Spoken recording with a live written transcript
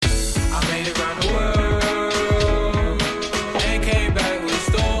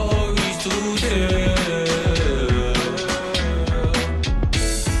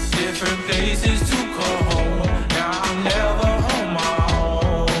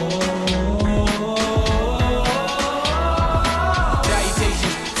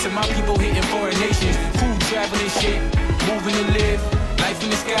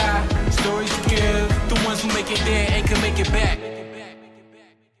there and can make it back.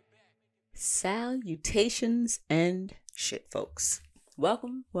 Salutations and shit, folks.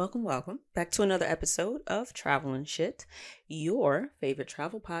 Welcome back to another episode of Travel and Shit, your favorite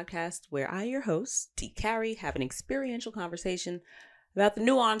travel podcast where I, your host, T. Carey, have an experiential conversation about the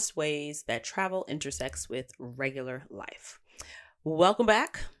nuanced ways that travel intersects with regular life. Welcome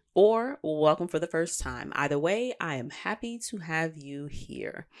back, or welcome for the first time. Either way, I am happy to have you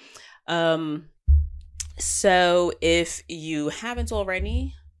here. So if you haven't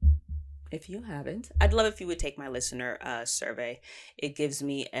already, I'd love if you would take my listener survey. It gives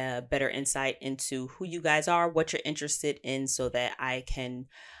me a better insight into who you guys are, what you're interested in, so that I can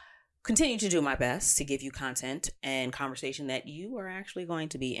continue to do my best to give you content and conversation that you are actually going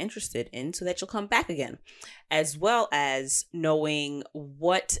to be interested in, so that you'll come back again, as well as knowing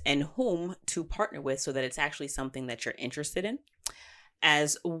what and whom to partner with so that it's actually something that you're interested in.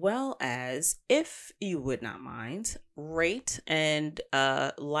 As well as, if you would not mind, rate and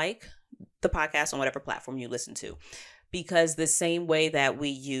like the podcast on whatever platform you listen to, because the same way that we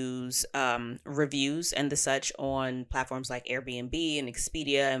use reviews and the such on platforms like Airbnb and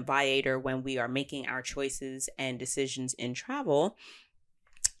Expedia and Viator when we are making our choices and decisions in travel,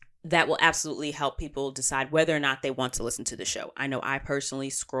 that will absolutely help people decide whether or not they want to listen to the show. I know I personally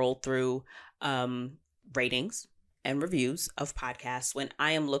scroll through ratings and reviews of podcasts when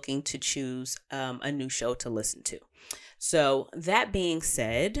I am looking to choose a new show to listen to. So that being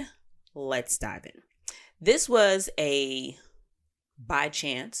said, let's dive in. This was a by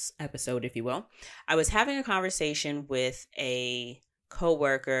chance episode, if you will. I was having a conversation with a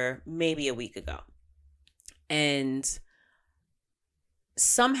coworker maybe a week ago, and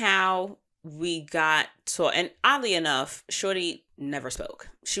somehow we got to, and oddly enough, Shorty never spoke.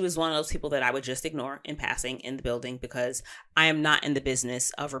 She was one of those people that I would just ignore in passing in the building, because I am not in the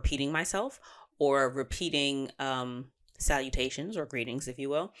business of repeating myself or repeating salutations or greetings, if you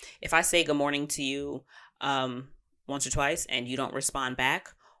will. If I say good morning to you once or twice and you don't respond back,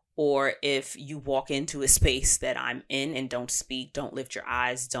 or if you walk into a space that I'm in and don't speak, don't lift your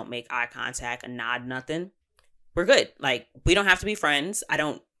eyes, don't make eye contact, a nod, nothing, we're good. Like, we don't have to be friends.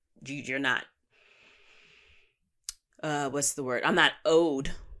 You're not, what's the word? I'm not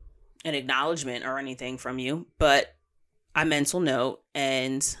owed an acknowledgement or anything from you, but I mental note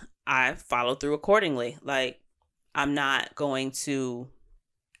and I follow through accordingly. Like, I'm not going to,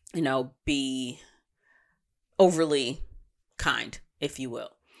 be overly kind, if you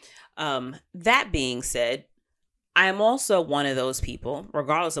will. That being said, I am also one of those people,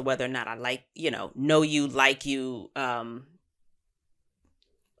 regardless of whether or not I know you, like you,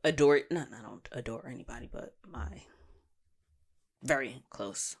 adore, no, I don't adore anybody but my very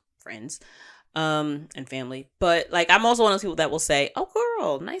close friends and family. But like, I'm also one of those people that will say, oh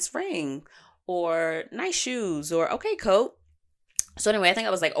girl, nice ring, or nice shoes, or okay coat. So anyway, I think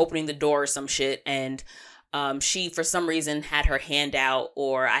I was like opening the door or some shit, and she for some reason had her hand out,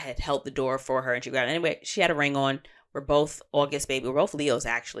 or I had held the door for her and she grabbed it. Anyway, she had a ring on. We're both August baby. We're both Leos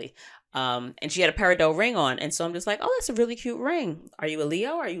actually. And she had a peridot ring on. And so I'm just like, oh, that's a really cute ring. Are you a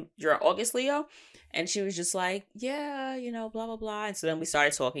Leo? You're an August Leo? And she was just like, yeah, blah, blah, blah. And so then we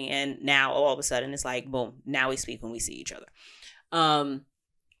started talking, and now all of a sudden it's like, boom, now we speak when we see each other.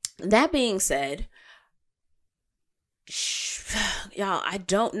 That being said, y'all, I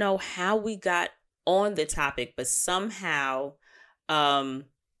don't know how we got on the topic, but somehow I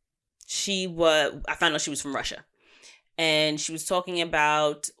found out she was from Russia. And she was talking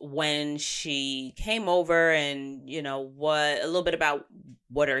about when she came over and, a little bit about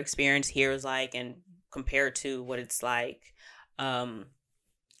what her experience here is like, and compared to what it's like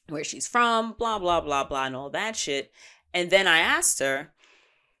where she's from, blah, blah, blah, blah, and all that shit. And then I asked her,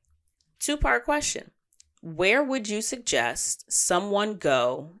 two-part question. Where would you suggest someone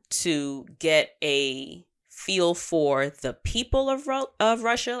go to get a feel for the people of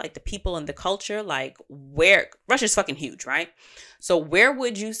Russia, like the people and the culture? Like, where Russia's fucking huge, right? So where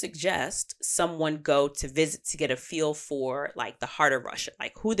would you suggest someone go to visit to get a feel for like the heart of Russia,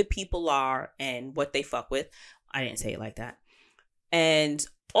 like who the people are and what they fuck with? I didn't say it like that. And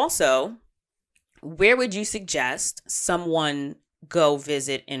also, where would you suggest someone go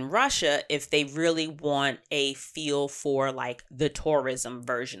visit in Russia if they really want a feel for like the tourism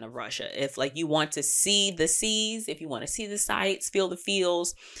version of Russia? If like you want to see the seas, if you want to see the sights, feel the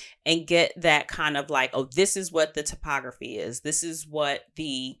feels, and get that kind of like, oh, this is what the topography is. This is what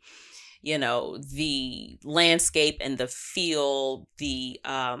the, the landscape and the feel, the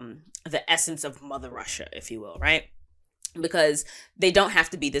essence of Mother Russia, if you will, right? Because they don't have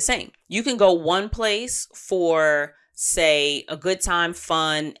to be the same. You can go one place for say a good time,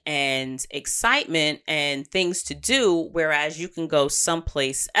 fun, and excitement and things to do, whereas you can go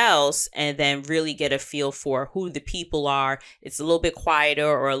someplace else and then really get a feel for who the people are. It's a little bit quieter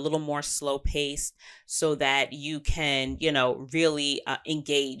or a little more slow paced so that you can, really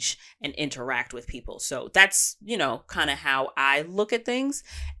engage and interact with people. So that's, kind of how I look at things.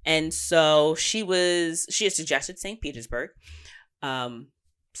 And so she had suggested St. Petersburg,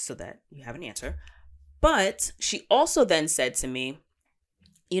 so that you have an answer. But she also then said to me,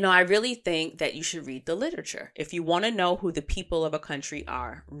 I really think that you should read the literature. If you want to know who the people of a country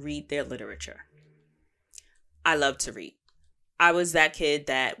are, read their literature. I love to read. I was that kid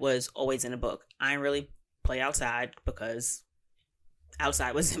that was always in a book. I didn't really play outside because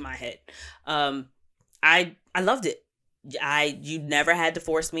outside was in my head. I loved it. You never had to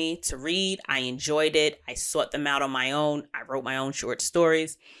force me to read. I enjoyed it. I sought them out on my own. I wrote my own short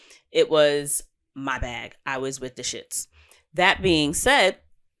stories. It was my bag. I was with the shits. That being said,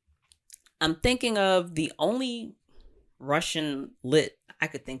 I'm thinking of the only Russian lit I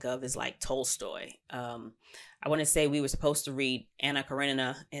could think of is like Tolstoy. I want to say we were supposed to read Anna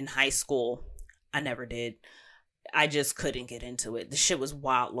Karenina in high school. I never did. I just couldn't get into it. The shit was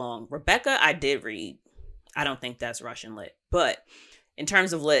wild long. Rebecca, I did read. I don't think that's Russian lit. But in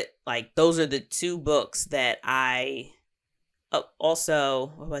terms of lit, like those are the two books that I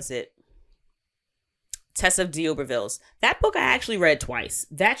also, what was it? Tess of D'Urbervilles. That book I actually read twice.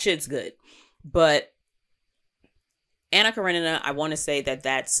 That shit's good. But Anna Karenina, I want to say that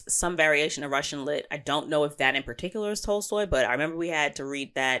that's some variation of Russian lit. I don't know if that in particular is Tolstoy, but I remember we had to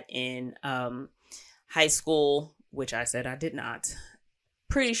read that in high school, which I said I did not.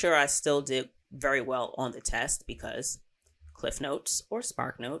 Pretty sure I still did very well on the test because Cliff Notes or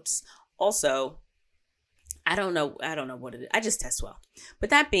Spark Notes. Also, I don't know what it is. I just test well. But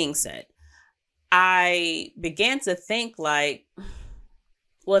that being said, I began to think like,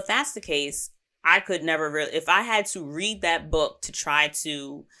 well, if that's the case, I could never really, if I had to read that book to try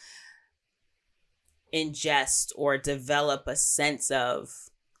to ingest or develop a sense of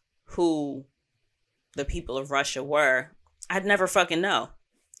who the people of Russia were, I'd never fucking know.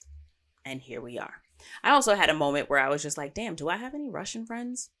 And here we are. I also had a moment where I was just like, damn, do I have any Russian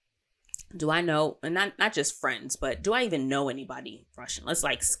friends? Do I know, and not just friends, but do I even know anybody Russian? Let's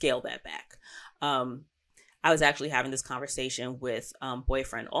like scale that back. I was actually having this conversation with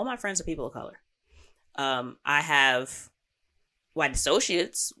boyfriend. All my friends are people of color. I have white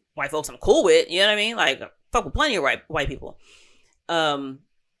associates, white folks I'm cool with. You know what I mean? Like fuck with plenty of white people. But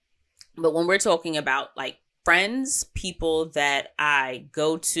when we're talking about like friends, people that I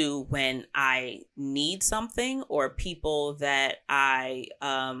go to when I need something, or people that I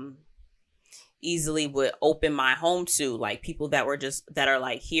easily would open my home to, like people that are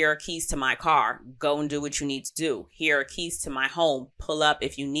like, here are keys to my car, go and do what you need to do. Here are keys to my home, pull up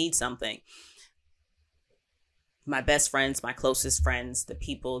if you need something. My best friends, my closest friends, the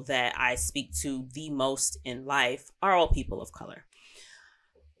people that I speak to the most in life are all people of color.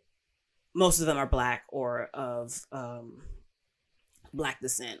 Most of them are Black or of Black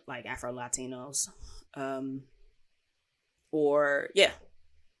descent, like Afro-Latinos.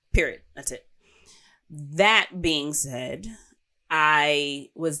 Period. That's it. That being said,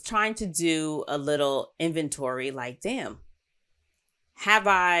 I was trying to do a little inventory like, damn, have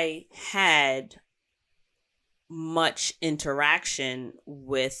I had much interaction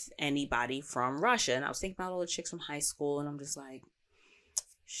with anybody from Russia? And I was thinking about all the chicks from high school, and I'm just like,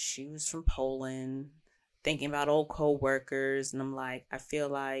 she was from Poland. Thinking about old co-workers, and I'm like, I feel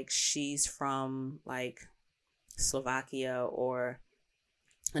like she's from like Slovakia or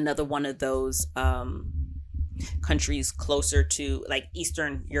another one of those countries closer to like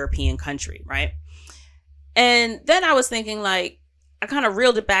Eastern European country, right? And then I was thinking, like, I kind of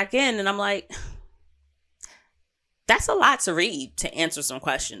reeled it back in, and I'm like, that's a lot to read to answer some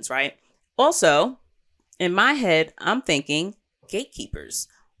questions, right? Also, in my head, I'm thinking gatekeepers.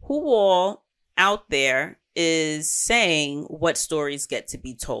 Who all out there is saying what stories get to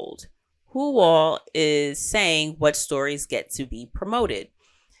be told? Who all is saying what stories get to be promoted?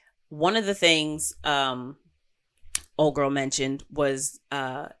 One of the things old girl mentioned was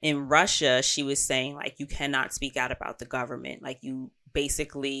in Russia, she was saying like, you cannot speak out about the government. Like you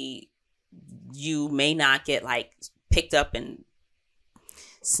may not get like picked up and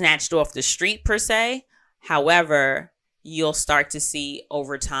snatched off the street per se. However, you'll start to see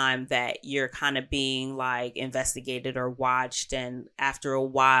over time that you're kind of being like investigated or watched. And after a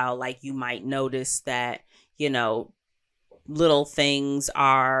while, like you might notice that, little things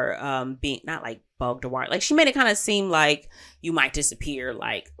are being not like bugged or wired. Like she made it kind of seem like you might disappear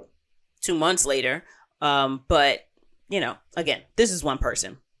like 2 months later. But again, this is one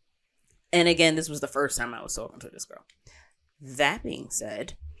person. And again, this was the first time I was talking to this girl. That being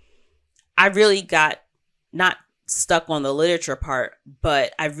said, I really got not stuck on the literature part,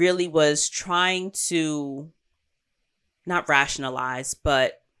 but I really was trying to not rationalize,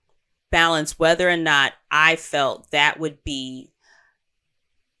 but balance whether or not I felt that would be,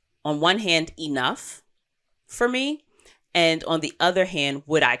 on one hand, enough for me, and on the other hand,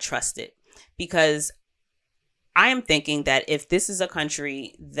 would I trust it? Because I am thinking that if this is a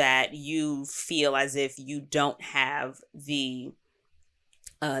country that you feel as if you don't have the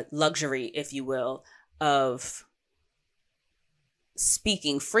luxury, if you will, of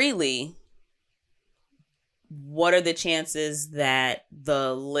speaking freely, what are the chances that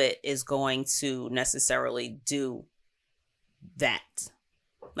the lit is going to necessarily do that?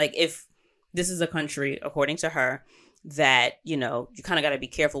 Like, if this is a country, according to her, that, you kind of got to be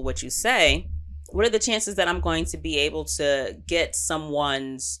careful what you say, what are the chances that I'm going to be able to get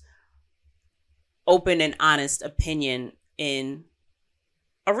someone's open and honest opinion in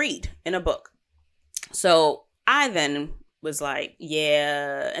a read, in a book? So I then was like,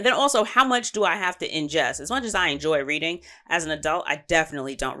 yeah. And then also, how much do I have to ingest? As much as I enjoy reading as an adult, I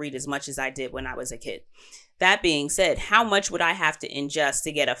definitely don't read as much as I did when I was a kid. That being said, how much would I have to ingest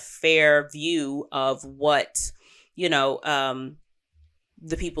to get a fair view of what,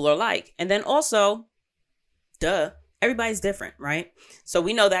 the people are like? And then also, everybody's different, right? So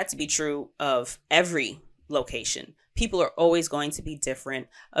we know that to be true of every location. People are always going to be different.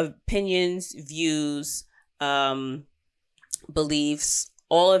 Opinions, views, beliefs,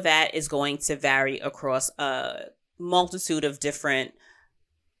 all of that is going to vary across a multitude of different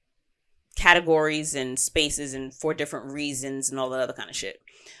categories and spaces and for different reasons and all that other kind of shit.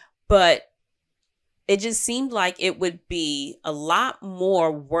 But it just seemed like it would be a lot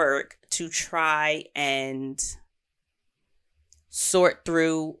more work to try and sort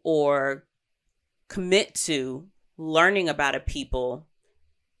through or commit to learning about a people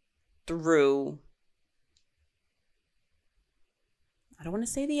through, I don't want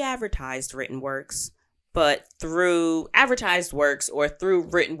to say the advertised written works, but through advertised works or through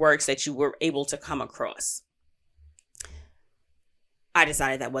written works that you were able to come across. I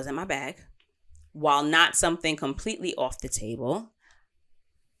decided that wasn't my bag. While not something completely off the table,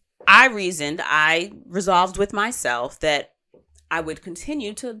 I resolved with myself that I would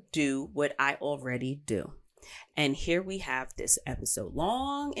continue to do what I already do. And here we have this episode.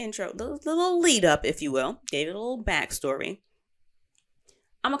 Long intro, little lead up, if you will. Gave it a little backstory.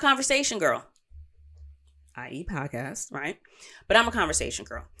 I'm a conversation girl, i.e. podcast, right? But I'm a conversation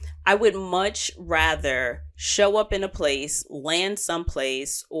girl. I would much rather show up in a place, land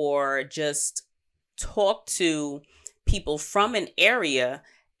someplace, or just talk to people from an area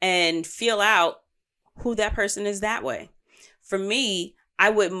and feel out who that person is that way. For me, I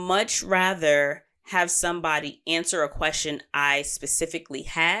would much rather have somebody answer a question I specifically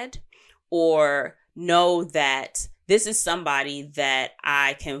had, or know that this is somebody that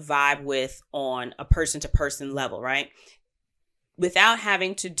I can vibe with on a person-to-person level, right? Without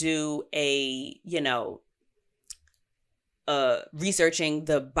having to do researching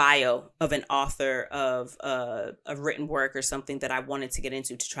the bio of an author of a written work or something that I wanted to get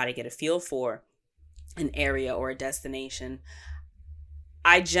into to try to get a feel for an area or a destination.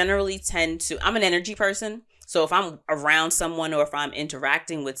 I generally I'm an energy person. So if I'm around someone or if I'm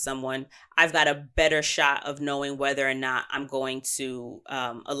interacting with someone, I've got a better shot of knowing whether or not I'm going to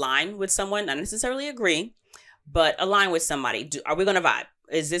align with someone, not necessarily agree, but align with somebody. Are we going to vibe?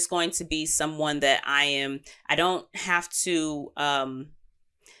 Is this going to be someone that I don't have to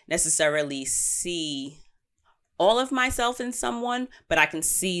necessarily see all of myself in someone, but I can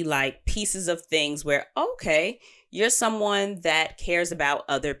see like pieces of things where, okay, you're someone that cares about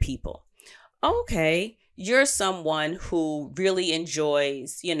other people. Okay, you're someone who really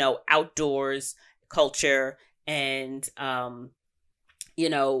enjoys, outdoors, culture, and,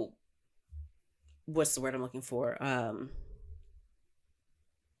 what's the word I'm looking for?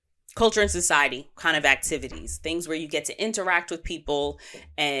 Culture and society kind of activities, things where you get to interact with people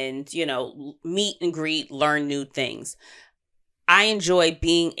and, meet and greet, learn new things. I enjoy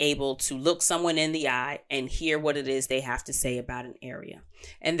being able to look someone in the eye and hear what it is they have to say about an area.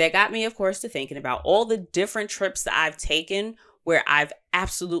 And that got me, of course, to thinking about all the different trips that I've taken where I've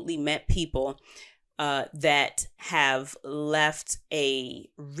absolutely met people that have left a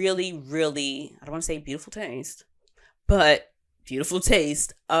really, really, I don't want to say beautiful taste, but beautiful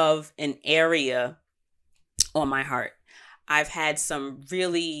taste of an area on my heart. I've had some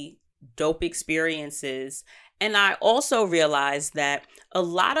really dope experiences, And I also realized that a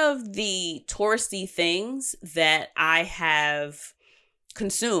lot of the touristy things that I have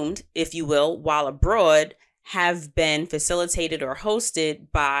consumed, if you will, while abroad have been facilitated or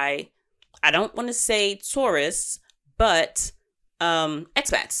hosted by, I don't want to say tourists, but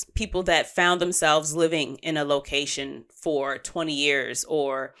expats, people that found themselves living in a location for 20 years,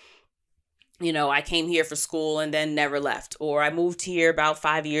 or, I came here for school and then never left, or I moved here about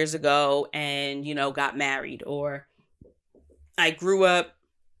 5 years ago and, got married, or I grew up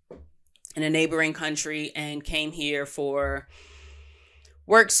in a neighboring country and came here for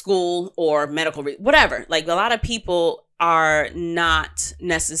work, school, or medical, whatever. Like, a lot of people are not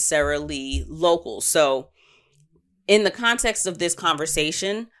necessarily local. So in the context of this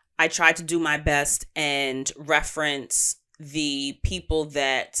conversation, I tried to do my best and reference the people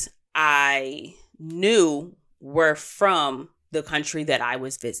that I knew were from the country that I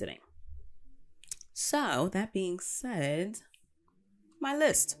was visiting. So that being said, my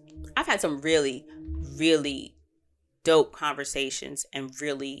list. I've had some really, really dope conversations and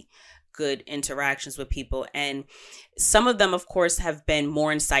really good interactions with people. And some of them, of course, have been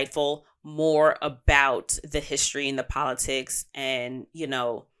more insightful, more about the history and the politics and,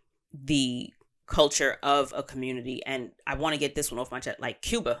 the culture of a community. And I want to get this one off my chest, like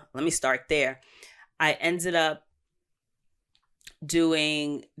Cuba. Let me start there. I ended up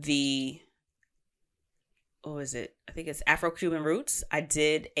doing what was it? I think it's Afro-Cuban Roots. I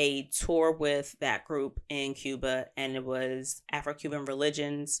did a tour with that group in Cuba, and it was Afro-Cuban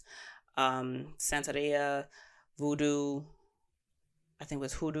religions, Santeria, Voodoo, I think it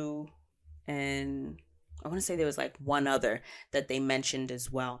was Hoodoo, and I want to say there was like one other that they mentioned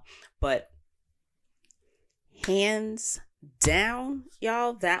as well. But hands down,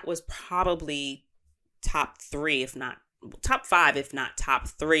 y'all, that was probably top 3, if not top 5, if not top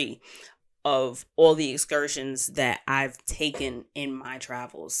 3 of all the excursions that I've taken in my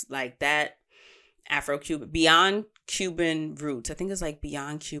travels. Like that Afro-Cuban, Beyond Cuban Roots. I think it's like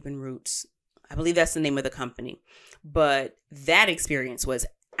Beyond Cuban Roots. I believe that's the name of the company. But that experience was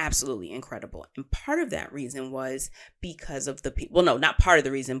absolutely incredible. And part of that reason was because of the people. Well, no, not part of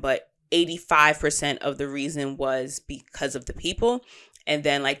the reason, but 85% of the reason was because of the people. And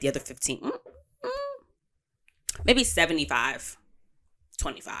then like the other 15, maybe 75,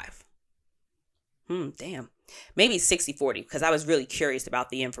 25. Damn. Maybe 60-40, because I was really curious about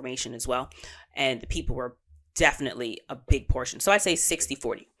the information as well. And the people were definitely a big portion. So I'd say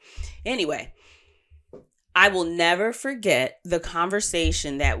 60-40. Anyway, I will never forget the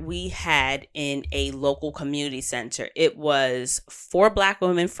conversation that we had in a local community center. It was 4 Black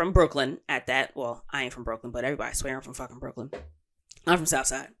women from Brooklyn at that. Well, I ain't from Brooklyn, but everybody swear I'm from fucking Brooklyn. I'm from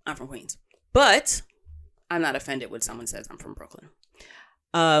Southside. I'm from Queens. But I'm not offended when someone says I'm from Brooklyn.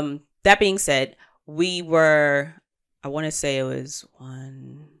 That being said, we were, I want to say it was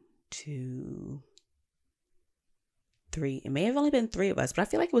 1, 2, 3. It may have only been 3 of us, but I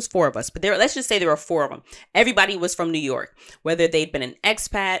feel like it was 4 of us. But let's just say there were 4 of them. Everybody was from New York, whether they'd been an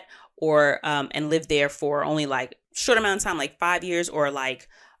expat or and lived there for only like short amount of time, like 5 years, or like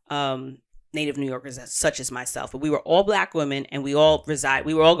native New Yorkers such as myself. But we were all Black women, and we were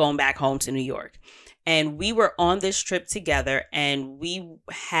all going back home to New York. And we were on this trip together, and we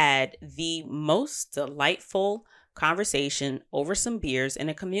had the most delightful conversation over some beers in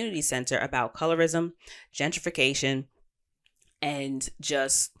a community center about colorism, gentrification, and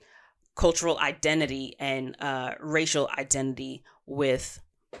just cultural identity and racial identity with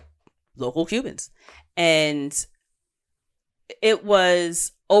local Cubans. And it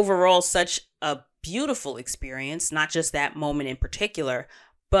was overall such a beautiful experience, not just that moment in particular,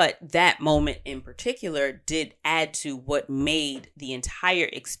 but that moment in particular did add to what made the entire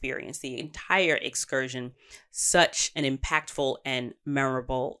experience, the entire excursion, such an impactful and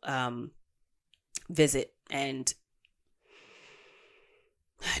memorable visit. And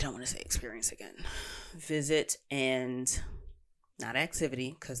I don't want to say experience again. Visit and not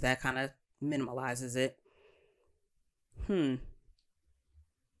activity, because that kind of minimalizes it. You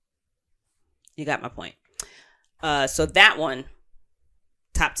got my point. So that one,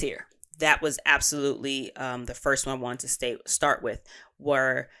 top tier. That was absolutely the first one I wanted to start with,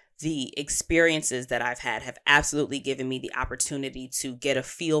 were the experiences that I've had have absolutely given me the opportunity to get a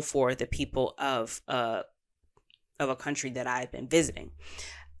feel for the people of a country that I've been visiting.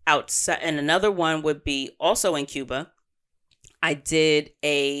 Outside, and another one would be also in Cuba. I did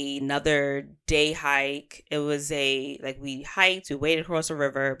another day hike. It was we hiked, we waded across a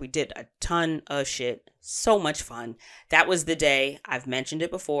river, we did a ton of shit. So much fun. That was the day, I've mentioned it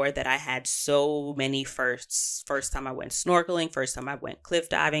before, that I had so many firsts. First time I went snorkeling, first time I went cliff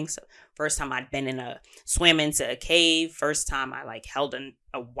diving, first time I'd been swam into a cave, first time I held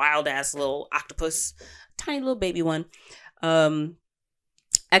a wild ass little octopus, tiny little baby one.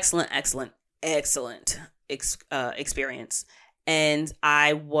 Excellent experience. And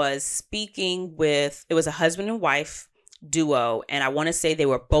I was speaking with, it was a husband and wife duo, and I want to say they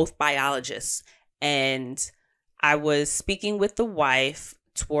were both biologists. And I was speaking with the wife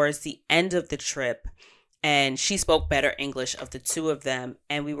towards the end of the trip, and she spoke better English of the two of them.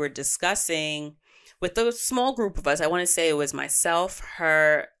 And we were discussing with a small group of us. I want to say it was myself,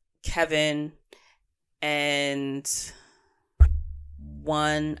 her, Kevin, and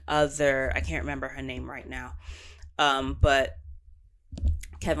one other. I can't remember her name right now. But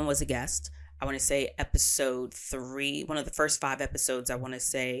Kevin was a guest. I want to say episode 3, one of the first 5 episodes. I want to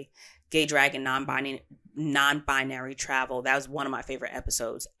say Gay Drag and non-binary travel. That was one of my favorite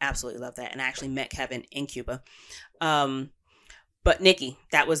episodes. Absolutely love that. And I actually met Kevin in Cuba. But Nikki,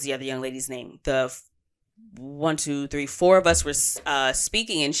 that was the other young lady's name. The 4 of us were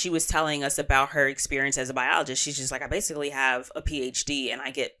speaking, and she was telling us about her experience as a biologist. She's just like, I basically have a PhD and I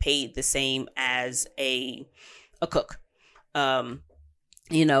get paid the same as a cook.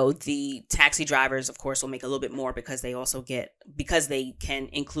 The taxi drivers, of course, will make a little bit more because they can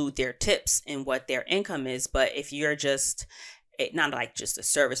include their tips in what their income is. But if you're just not like just a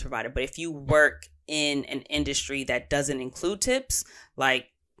service provider, but if you work in an industry that doesn't include tips, like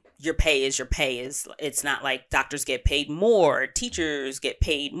your pay is your pay. It's not like doctors get paid more, teachers get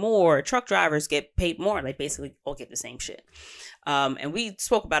paid more, truck drivers get paid more. They basically all get the same shit. And we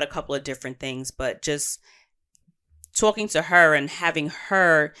spoke about a couple of different things, but just talking to her and having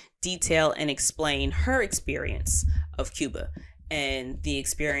her detail and explain her experience of Cuba and the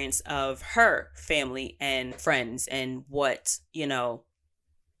experience of her family and friends and what,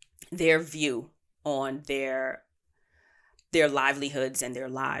 their view on their livelihoods and their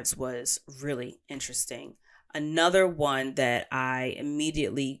lives was really interesting. Another one that I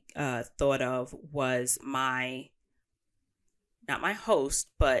immediately thought of was not my host,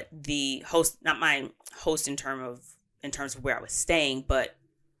 but the host, not my host in terms of where I was staying, but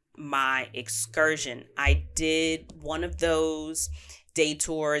my excursion. I did one of those day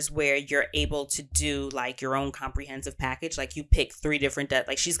tours where you're able to do your own comprehensive package. Like you pick 3 different,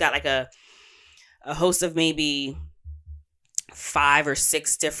 she's got a host of maybe 5 or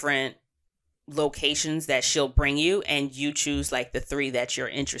 6 different locations that she'll bring you, and you choose the 3 that you're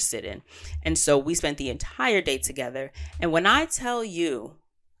interested in. And so we spent the entire day together. And when I tell you,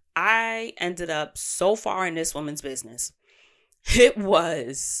 I ended up so far in this woman's business, it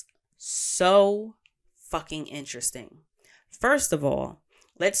was so fucking interesting. First of all,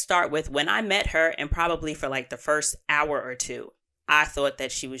 let's start with when I met her, and probably for the first hour or 2, I thought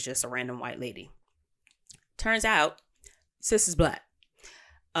that she was just a random white lady. Turns out, sis is black.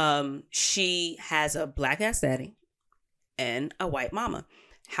 She has a black ass daddy and a white mama.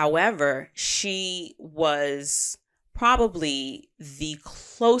 However, she was probably the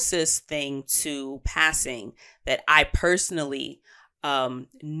closest thing to passing that I personally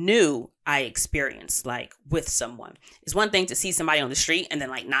knew I experienced with someone. It's one thing to see somebody on the street and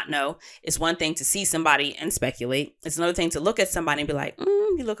then not know. It's one thing to see somebody and speculate. It's another thing to look at somebody and be like,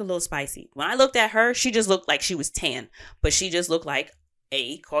 you look a little spicy. When I looked at her, she just looked like she was tan, but she just looked like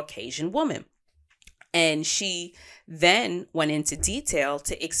a Caucasian woman. And she then went into detail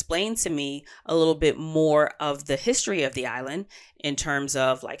to explain to me a little bit more of the history of the island in terms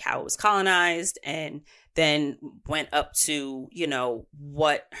of how it was colonized, and then went up to,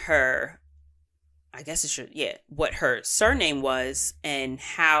 what her, what her surname was and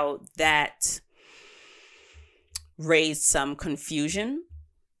how that raised some confusion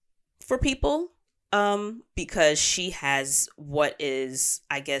for people. Because she has what is,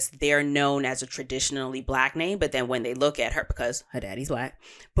 they're known as a traditionally black name, but then when they look at her, because her daddy's black,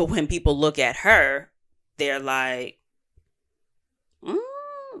 but when people look at her, they're like,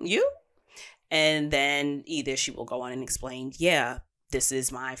 you? And then either she will go on and explain, yeah, this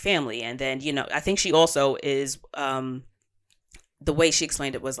is my family. And then, I think she also is, the way she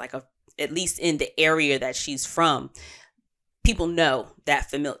explained it was at least in the area that she's from, people know that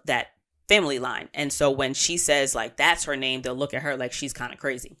family line. And so when she says that's her name, they'll look at her like she's kind of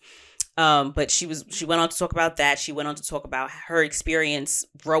crazy. But she went on to talk about that. She went on to talk about her experience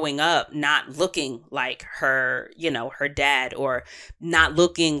growing up, not looking like her, her dad, or not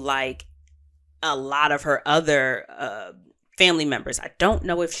looking like a lot of her other family members. I don't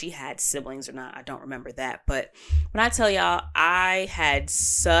know if she had siblings or not. I don't remember that. But when I tell y'all, I had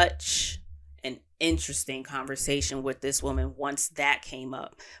such an interesting conversation with this woman once that came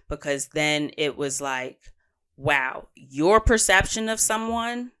up, because then it was like, wow, your perception of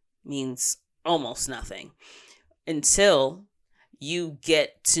someone means almost nothing until you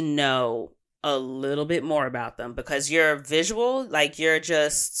get to know a little bit more about them, because your visual, like your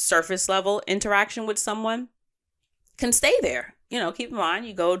just surface level interaction with someone can stay there. Keep in mind,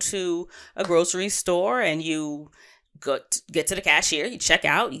 you go to a grocery store and you get to the cashier, you check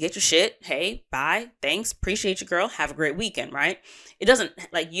out, you get your shit. Hey, bye, thanks, appreciate you, girl. Have a great weekend, right? It doesn't,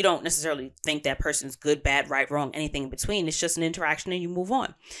 like, you don't necessarily think that person's good, bad, right, wrong, anything in between. It's just an interaction and you move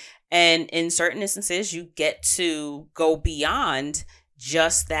on. And in certain instances, you get to go beyond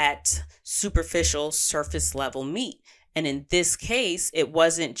just that superficial surface level meet. And in this case, it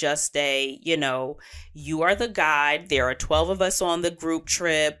wasn't just you are the guide. There are 12 of us on the group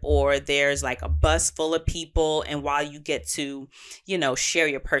trip, or there's like a bus full of people. And while you get to, share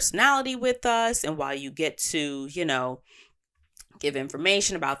your personality with us, and while you get to, give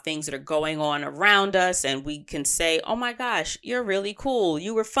information about things that are going on around us, and we can say, oh my gosh, you're really cool,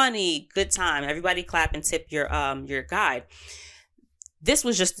 you were funny, good time, everybody clap and tip your guide. This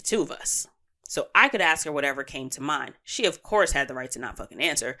was just the two of us. So I could ask her whatever came to mind. She, of course, had the right to not fucking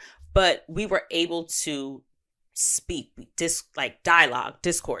answer, but we were able to speak, dialogue,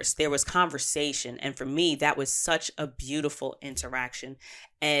 discourse. There was conversation. And for me, that was such a beautiful interaction.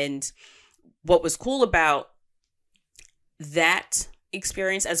 And what was cool about that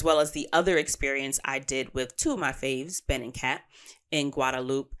experience, as well as the other experience I did with two of my faves, Ben and Kat, in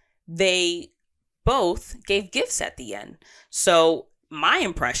Guadeloupe, they both gave gifts at the end. So my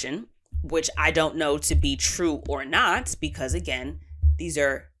impression, which I don't know to be true or not, because again, these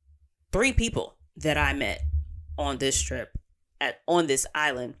are 3 people that I met on this trip on this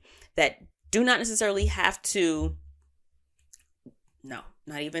island that do not necessarily have to. No,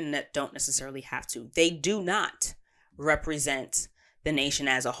 not even that don't necessarily have to. They do not represent the nation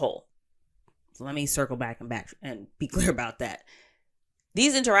as a whole. So let me circle back and be clear about that.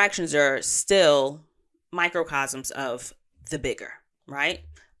 These interactions are still microcosms of the bigger, right?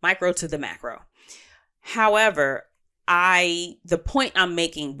 Micro to the macro. However, the point I'm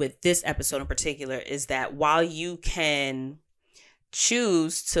making with this episode in particular is that while you can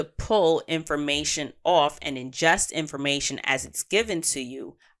choose to pull information off and ingest information as it's given to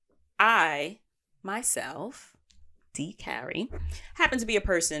you, I, myself, D. Carrie, happen to be a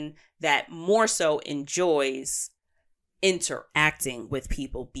person that more so enjoys interacting with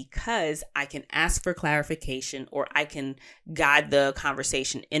people, because I can ask for clarification, or I can guide the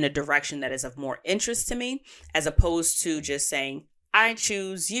conversation in a direction that is of more interest to me, as opposed to just saying, I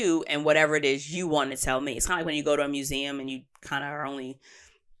choose you and whatever it is you want to tell me. It's kind of like when you go to a museum and you kind of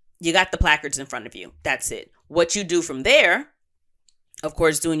you got the placards in front of you. That's it. What you do from there, of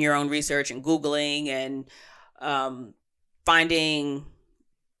course, doing your own research and Googling and finding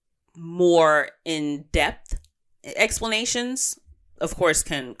more in-depth explanations, of course,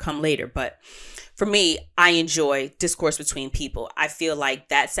 can come later. But for me, I enjoy discourse between people. I feel like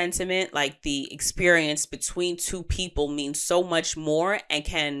that sentiment, like the experience between 2 people, means so much more and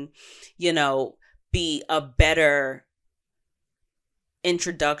can, be a better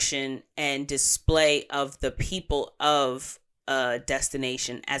introduction and display of the people of a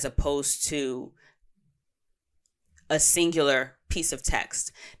destination, as opposed to a singular piece of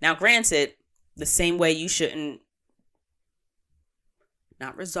text. Now, granted, the same way you shouldn't,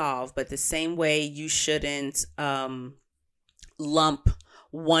 not resolve, but the same way you shouldn't lump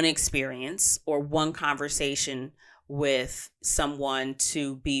one experience or one conversation with someone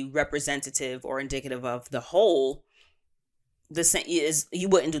to be representative or indicative of the whole, the same is, you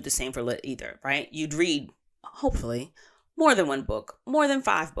wouldn't do the same for lit either, right? You'd read, hopefully, more than 1 book, more than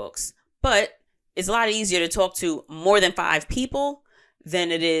 5 books, but it's a lot easier to talk to more than 5 people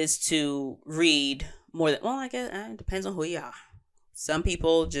than it is to read more than, well, I guess it depends on who you are. Some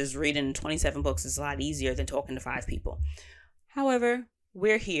people, just reading 27 books is a lot easier than talking to 5 people. However,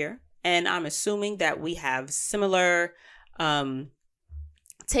 we're here, and I'm assuming that we have similar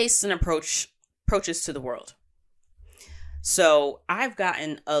tastes and approaches to the world. So I've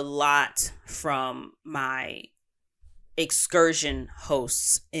gotten a lot from my excursion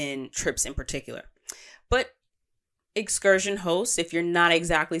hosts in trips in particular. But excursion hosts, if you're not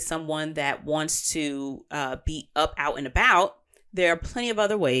exactly someone that wants to be up, out, and about, there are plenty of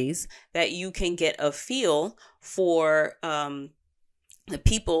other ways that you can get a feel for the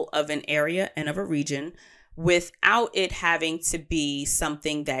people of an area and of a region without it having to be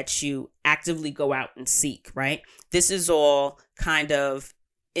something that you actively go out and seek, right? This is all kind of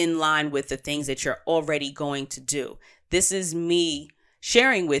in line with the things that you're already going to do. This is me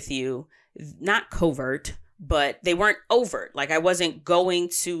sharing with you, not covert, but they weren't overt. Like I wasn't going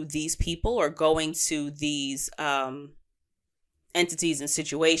to these people or going to these entities and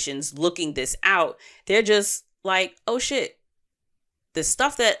situations looking this out. They're just like, oh shit, the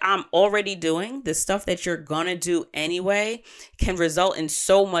stuff that I'm already doing, the stuff that you're gonna do anyway, can result in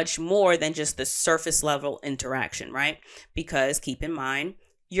so much more than just the surface level interaction, right? Because keep in mind,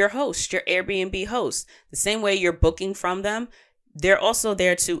 your host, your Airbnb host, the same way you're booking from them, they're also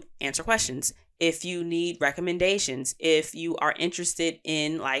there to answer questions. If you need recommendations, if you are interested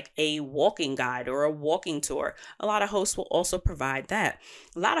in like a walking guide or a walking tour, a lot of hosts will also provide that.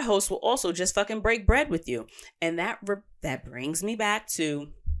 A lot of hosts will also just fucking break bread with you. And that brings me back to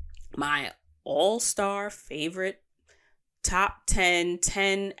my all-star favorite top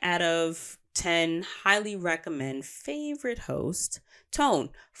 10 out of 10 highly recommend favorite host, Tone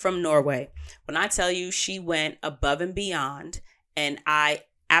from Norway. When I tell you she went above and beyond, and I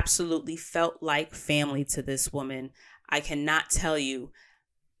absolutely felt like family to this woman. I cannot tell you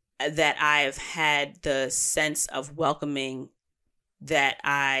that I have had the sense of welcoming that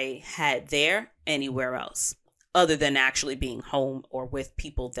I had there anywhere else, other than actually being home or with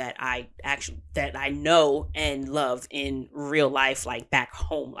people that I know and love in real life, like back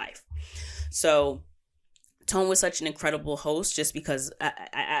home life. So Tone was such an incredible host just because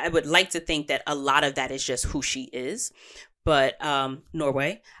I would like to think that a lot of that is just who she is. But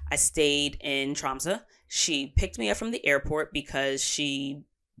Norway, I stayed in Tromsø. She picked me up from the airport because she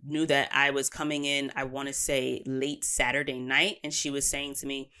knew that I was coming in, I want to say late Saturday night. And she was saying to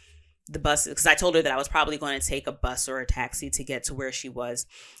me, the bus, because I told her that I was probably going to take a bus or a taxi to get to where she was.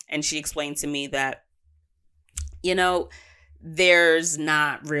 And she explained to me that, you know, there's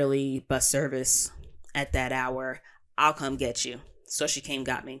not really bus service at that hour. I'll come get you. So she came,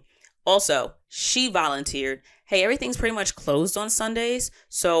 got me. Also, she volunteered, hey, everything's pretty much closed on Sundays,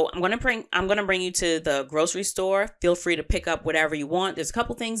 so I'm gonna bring you to the grocery store. Feel free to pick up whatever you want. There's a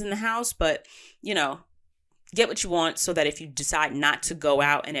couple things in the house, but you know, get what you want so that if you decide not to go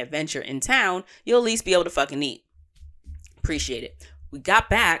out and adventure in town, you'll at least be able to fucking eat. Appreciate it. We got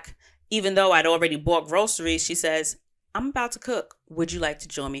back, even though I'd already bought groceries. She says, I'm about to cook. Would you like to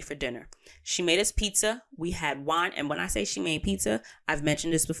join me for dinner? She made us pizza. We had wine. And when I say she made pizza, I've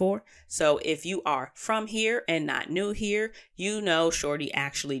mentioned this before. So if you are from here and not new here, you know Shorty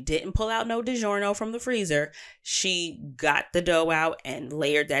actually didn't pull out no DiGiorno from the freezer. She got the dough out and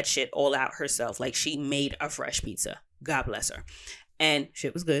layered that shit all out herself. Like she made a fresh pizza. God bless her. And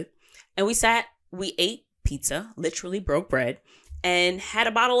shit was good. And we ate pizza, literally broke bread, and had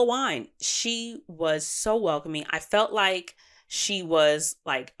a bottle of wine. She was so welcoming. I felt like she was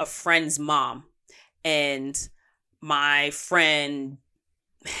like a friend's mom, and my friend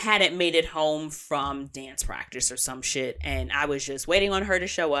hadn't made it home from dance practice or some shit, and I was just waiting on her to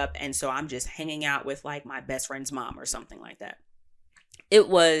show up, and so I'm just hanging out with like my best friend's mom or something like that. It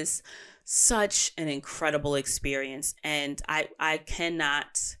was such an incredible experience, and I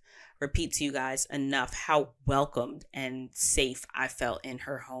cannot repeat to you guys enough how welcomed and safe I felt in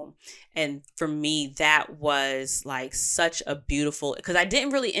her home. And for me, that was like such a beautiful, because I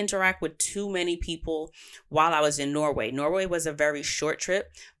didn't really interact with too many people while I was in Norway. Norway was a very short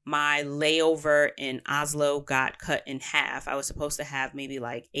trip. My layover in Oslo got cut in half. I was supposed to have maybe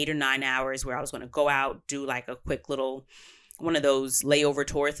like 8 or 9 hours where I was going to go out, do like a quick little one of those layover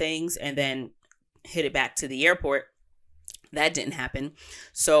tour things, and then hit it back to the airport. That didn't happen.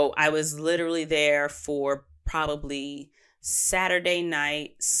 So I was literally there for probably Saturday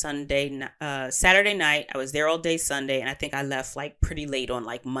night. I was there all day Sunday, and I think I left like pretty late on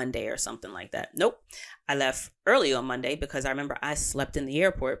like Monday or something like that. Nope. I left early on Monday because I remember I slept in the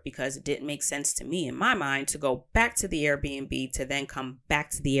airport because it didn't make sense to me in my mind to go back to the Airbnb to then come back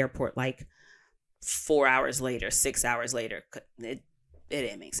to the airport like 4 hours later, 6 hours later. It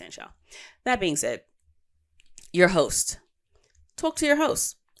didn't make sense, y'all. That being said, your host. Talk to your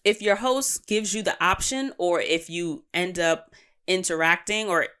host. If your host gives you the option, or if you end up interacting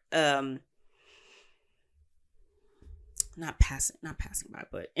or not passing by,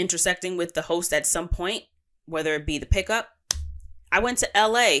 but intersecting with the host at some point, whether it be the pickup. I went to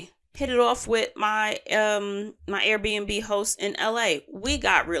LA, hit it off with my my Airbnb host in LA. We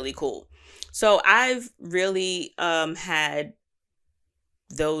got really cool. So I've really had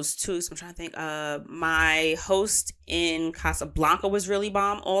those two. So I'm trying to think. My host in Casablanca was really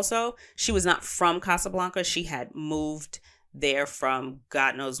bomb also. She was not from Casablanca. She had moved there from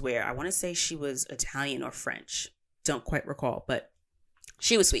God knows where. I want to say she was Italian or French. Don't quite recall, but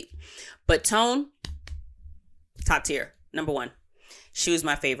she was sweet. But Tone, top tier, number one. She was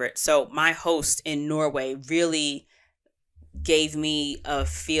my favorite. So my host in Norway really gave me a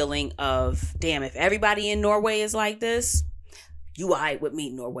feeling of, damn, if everybody in Norway is like this, you all right with me,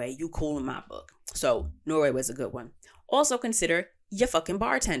 Norway. You cool in my book. So Norway was a good one. Also consider your fucking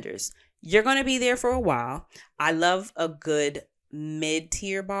bartenders. You're going to be there for a while. I love a good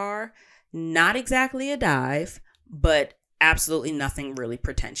mid-tier bar. Not exactly a dive, but absolutely nothing really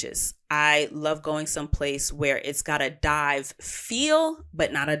pretentious. I love going someplace where it's got a dive feel,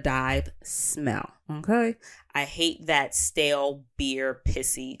 but not a dive smell. Okay? I hate that stale beer,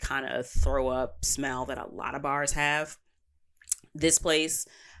 pissy kind of throw up smell that a lot of bars have. This place,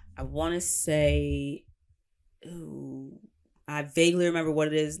 I want to say, I vaguely remember what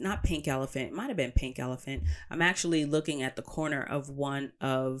it is. Not Pink Elephant. It might have been Pink Elephant. I'm actually looking at the corner of one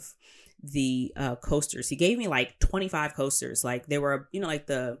of the coasters. He gave me like 25 coasters. Like they were, I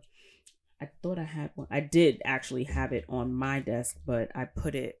thought I had one. I did actually have it on my desk, but I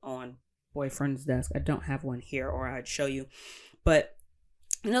put it on boyfriend's desk. I don't have one here, or I'd show you. But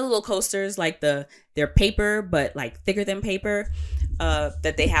the little coasters, like they're paper, but like thicker than paper,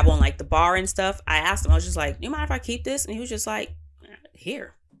 that they have on like the bar and stuff. I asked him, I was just like, you mind if I keep this? And he was just like,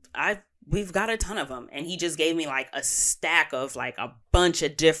 here, we've got a ton of them. And he just gave me like a stack of like a bunch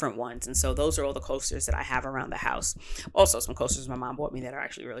of different ones. And so those are all the coasters that I have around the house. Also some coasters my mom bought me that are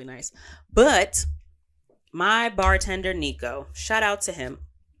actually really nice. But my bartender, Nico, shout out to him.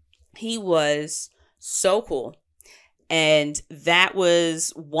 He was so cool. And that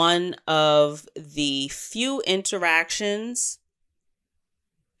was one of the few interactions.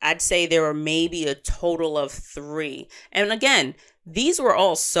 I'd say there were maybe a total of 3. And again, these were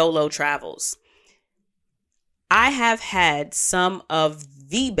all solo travels. I have had some of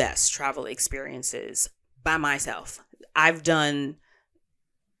the best travel experiences by myself. I've done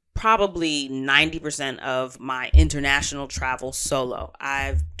probably 90% of my international travel solo.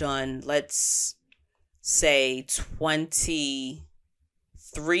 I've done, let's say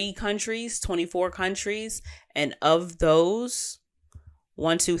 23 countries, 24 countries. And of those,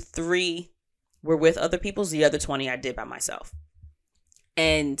 1, 2, 3 were with other people. The other 20 I did by myself.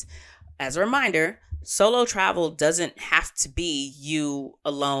 And as a reminder, solo travel doesn't have to be you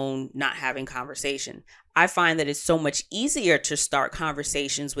alone, not having conversation. I find that it's so much easier to start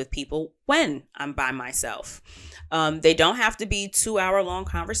conversations with people when I'm by myself. They don't have to be 2-hour-long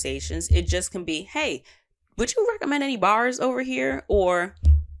conversations. It just can be, hey, would you recommend any bars over here? Or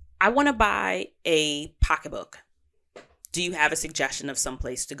I want to buy a pocketbook. Do you have a suggestion of some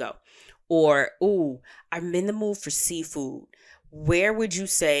place to go? Or, ooh, I'm in the mood for seafood. Where would you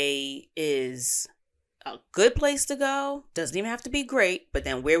say is a good place to go? Doesn't even have to be great, but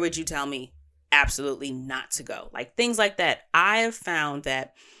then where would you tell me absolutely not to go? Like things like that. I have found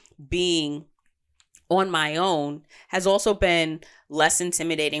that being on my own has also been less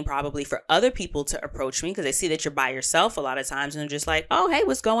intimidating probably for other people to approach me, because they see that you're by yourself a lot of times and they're just like, oh, hey,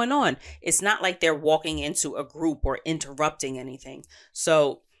 what's going on? It's not like they're walking into a group or interrupting anything.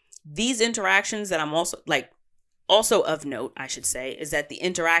 So these interactions that I'm also of note, I should say, is that the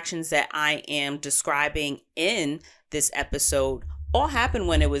interactions that I am describing in this episode all happened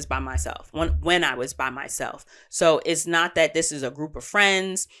when it was by myself, when I was by myself. So it's not that this is a group of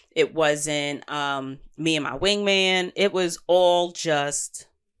friends. It wasn't me and my wingman. It was all just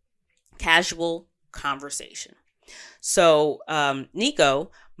casual conversation. So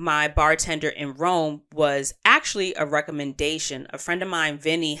Nico, my bartender in Rome, was actually a recommendation. A friend of mine,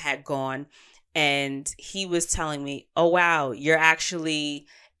 Vinny, had gone and he was telling me, oh, wow, you're actually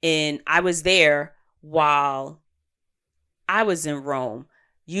I was there while I was in Rome.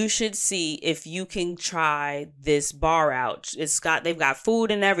 You should see if you can try this bar out. They've got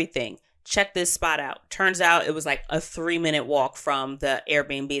food and everything. Check this spot out. Turns out it was like a 3-minute walk from the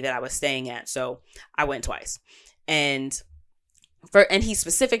Airbnb that I was staying at. So I went twice. And he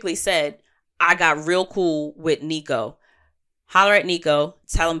specifically said, I got real cool with Nico. Holler at Nico.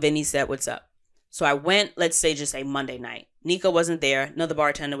 Tell him Vinny said what's up. So I went, let's say just a Monday night. Nico wasn't there. Another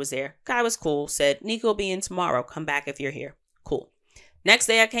bartender was there. Guy was cool. Said, Nico will be in tomorrow. Come back if you're here. Cool. Next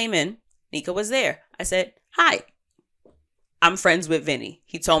day I came in. Nico was there. I said, hi. I'm friends with Vinny.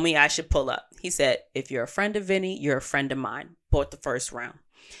 He told me I should pull up. He said, if you're a friend of Vinny, you're a friend of mine. Bought the first round.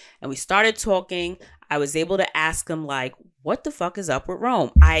 And we started talking. I was able to ask him, like, what the fuck is up with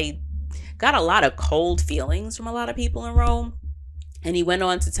Rome? I got a lot of cold feelings from a lot of people in Rome. And he went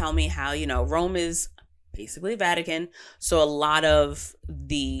on to tell me how, Rome is basically Vatican. So a lot of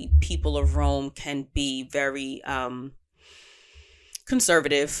the people of Rome can be very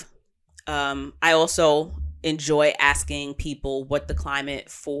conservative. I also enjoy asking people what the climate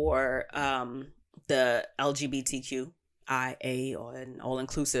for the LGBTQIA or an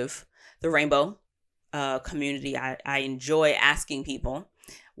all-inclusive, the rainbow community. I enjoy asking people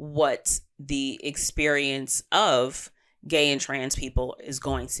what the experience of gay and trans people is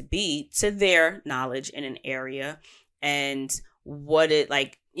going to be to their knowledge in an area, and what it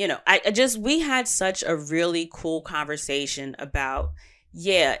like, we had such a really cool conversation about,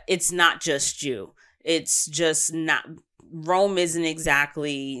 it's not just you. It's just not, Rome isn't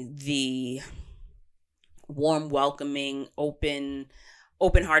exactly the warm, welcoming, open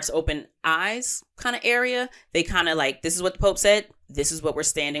hearts, open eyes kind of area. They kind of like, this is what the Pope said. This is what we're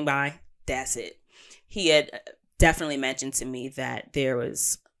standing by. That's it. He had definitely mentioned to me that there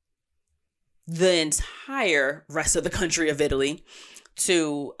was the entire rest of the country of Italy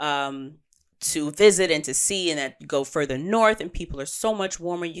to visit and to see, and that you go further north and people are so much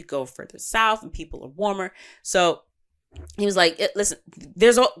warmer. You go further south and people are warmer. So he was like, listen,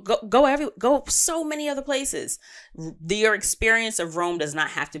 go so many other places. Your experience of Rome does not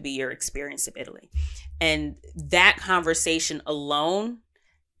have to be your experience of Italy. And that conversation alone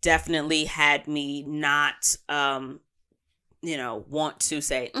definitely had me not, want to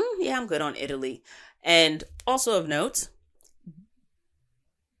say, yeah, I'm good on Italy. And also of note,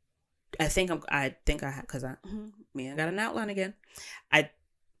 I got an outline again. I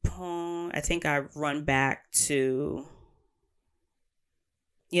think I run back to,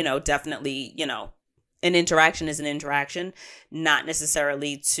 definitely, an interaction is an interaction, not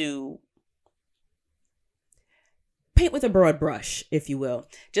necessarily to paint with a broad brush, if you will.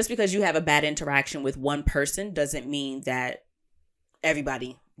 Just because you have a bad interaction with one person doesn't mean that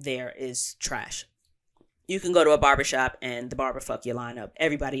everybody there is trash. You can go to a barbershop and the barber fuck your line up.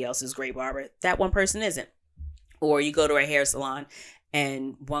 Everybody else is great barber. That one person isn't. Or you go to a hair salon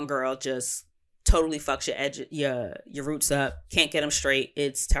and one girl just totally fucks your roots up. Can't get them straight.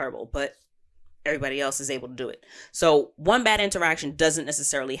 It's terrible. But everybody else is able to do it. So one bad interaction doesn't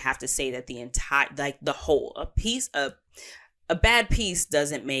necessarily have to say that the entire, like the whole, a bad piece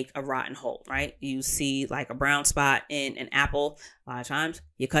doesn't make a rotten whole, right? You see like a brown spot in an apple, a lot of times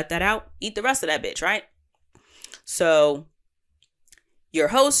you cut that out, eat the rest of that bitch, right? So your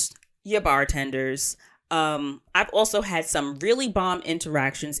host, your bartenders. I've also had some really bomb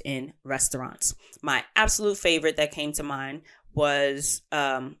interactions in restaurants. My absolute favorite that came to mind was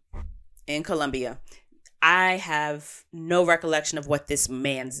in Colombia. I have no recollection of what this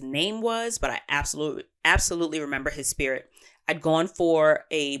man's name was, but I absolutely remember his spirit. I'd gone for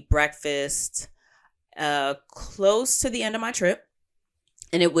a breakfast close to the end of my trip,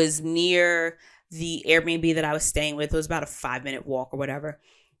 and it was near the Airbnb that I was staying with. It was about a 5-minute walk or whatever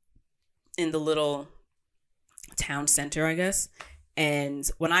in the little town center, I guess. And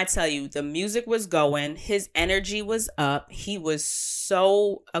when I tell you, the music was going, his energy was up. He was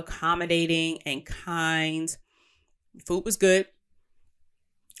so accommodating and kind. Food was good,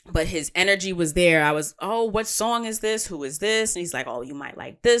 but his energy was there. I was, oh, what song is this? Who is this? And he's like, oh, you might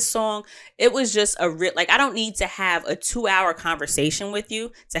like this song. It was just I don't need to have a 2-hour conversation with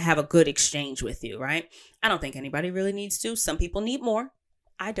you to have a good exchange with you, right? I don't think anybody really needs to. Some people need more.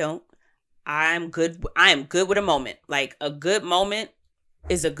 I don't. I am good with a moment. Like, a good moment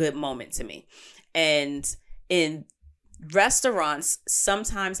is a good moment to me. And in restaurants,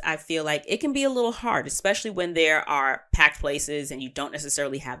 sometimes I feel like it can be a little hard, especially when there are packed places and you don't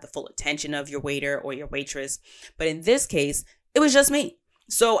necessarily have the full attention of your waiter or your waitress. But in this case, it was just me.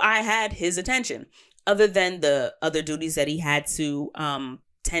 So I had his attention. Other than the other duties that he had to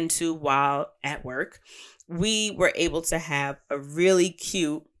tend to while at work, we were able to have a really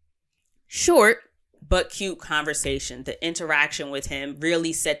cute, short but cute conversation. The interaction with him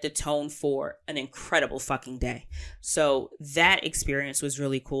really set the tone for an incredible fucking day. So that experience was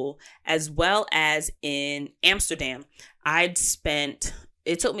really cool. As well as in Amsterdam,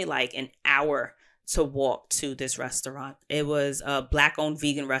 it took me like an hour to walk to this restaurant. It was a Black-owned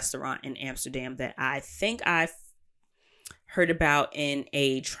vegan restaurant in Amsterdam that I think I've heard about in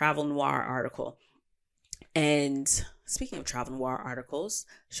a Travel Noir article. And speaking of Travel Noir articles,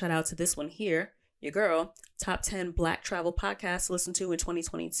 shout out to this one here. Your girl, top 10 Black travel podcasts to listen to in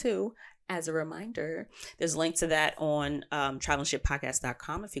 2022. As a reminder, there's a link to that on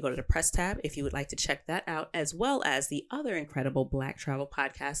travelandshippodcast.com if you go to the press tab, if you would like to check that out, as well as the other incredible Black travel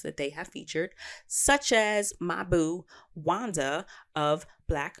podcasts that they have featured, such as my boo, Wanda of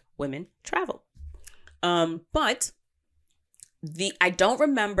Black Women Travel. But I don't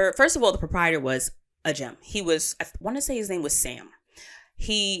remember, first of all, the proprietor was a gem. I want to say his name was Sam.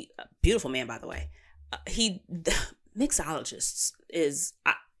 Beautiful man, by the way. mixologists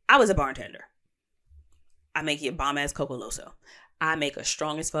I was a bartender. I make you a bomb ass Coco Loso. I make a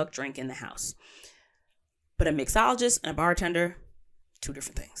strong as fuck drink in the house. But a mixologist and a bartender, two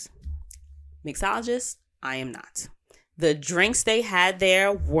different things. Mixologist, I am not. The drinks they had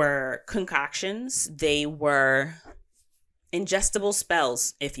there were concoctions. They were ingestible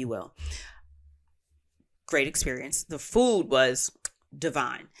spells, if you will. Great experience. The food was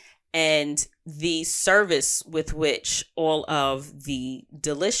divine. And the service with which all of the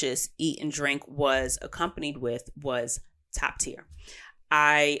delicious eat and drink was accompanied with was top tier.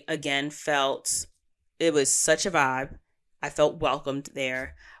 I, again, felt it was such a vibe. I felt welcomed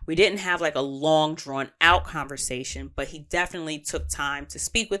there. We didn't have like a long drawn out conversation, but he definitely took time to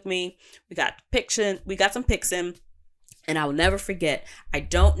speak with me. We got some pics in. And I will never forget, I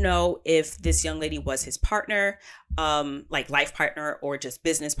don't know if this young lady was his partner, like life partner or just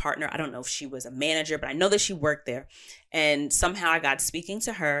business partner. I don't know if she was a manager, but I know that she worked there. And somehow I got speaking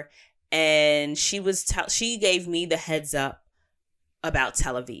to her, and she gave me the heads up about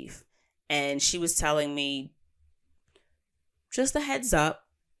Tel Aviv. And she was telling me, just a heads up,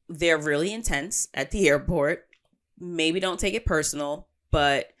 they're really intense at the airport. Maybe don't take it personal,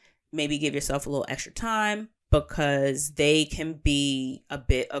 but maybe give yourself a little extra time, because they can be a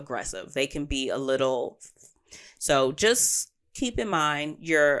bit aggressive. They can be a little. So just keep in mind,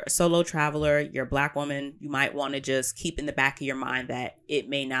 you're a solo traveler, you're a Black woman. You might want to just keep in the back of your mind that it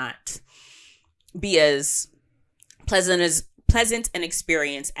may not be as pleasant an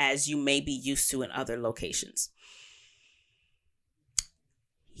experience as you may be used to in other locations.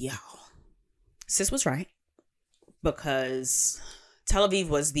 Y'all, sis was right, because Tel Aviv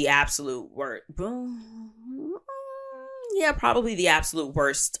was the absolute worst. Yeah, probably the absolute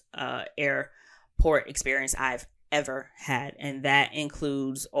worst airport experience I've ever had. And that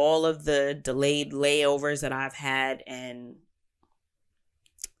includes all of the delayed layovers that I've had. And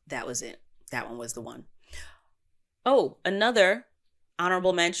that was it. That one was the one. Oh, another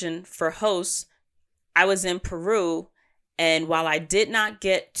honorable mention for hosts. I was in Peru, and while I did not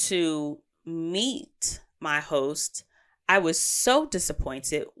get to meet my host, I was so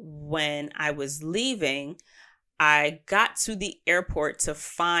disappointed when I was leaving. I got to the airport to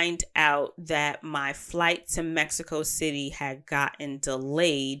find out that my flight to Mexico City had gotten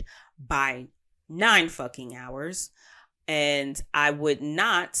delayed by 9 fucking hours. And I would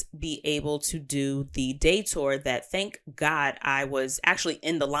not be able to do the day tour that, thank God, I was actually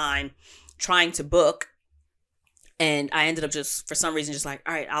in the line trying to book. And I ended up just, for some reason, just like,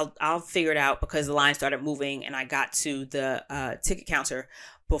 all right, I'll figure it out, because the line started moving and I got to the ticket counter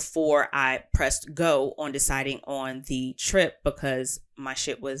before I pressed go on deciding on the trip, because my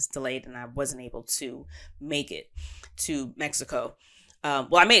shit was delayed and I wasn't able to make it to Mexico.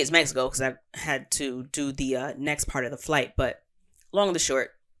 Well, I made it to Mexico because I had to do the next part of the flight. But long and the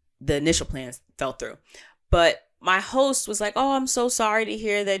short, the initial plans fell through. But my host was like, oh, I'm so sorry to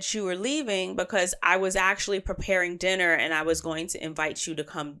hear that you were leaving, because I was actually preparing dinner and I was going to invite you to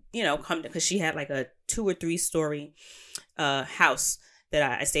come, because she had like a 2 or 3 story house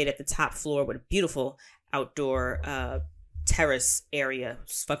that I stayed at the top floor with a beautiful outdoor terrace area.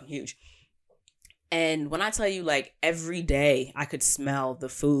 It's fucking huge. And when I tell you, like, every day I could smell the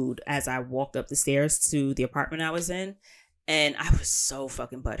food as I walked up the stairs to the apartment I was in. And I was so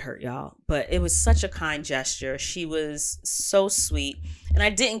fucking butthurt, y'all. But it was such a kind gesture. She was so sweet. And I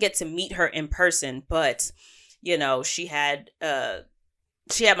didn't get to meet her in person, but, she had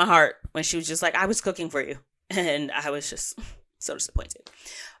my heart when she was just like, I was cooking for you. And I was just so disappointed.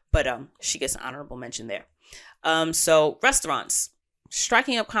 But she gets an honorable mention there. So restaurants,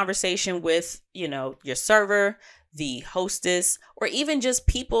 striking up conversation with, your server, the hostess, or even just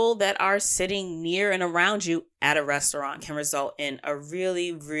people that are sitting near and around you at a restaurant can result in a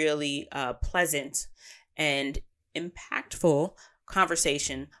really, really pleasant and impactful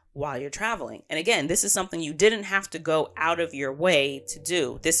conversation while you're traveling. And again, this is something you didn't have to go out of your way to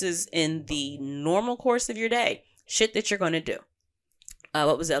do. This is in the normal course of your day, shit that you're going to do.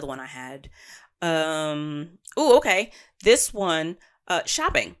 What was the other one I had? Okay. This one,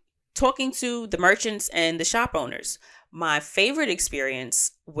 shopping, talking to the merchants and the shop owners. My favorite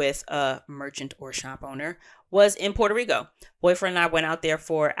experience with a merchant or shop owner was in Puerto Rico. Boyfriend and I went out there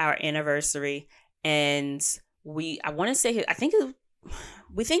for our anniversary, and we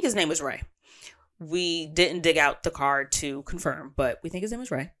think his name was Ray. We didn't dig out the card to confirm, but we think his name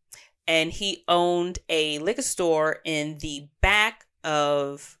was Ray. And he owned a liquor store in the back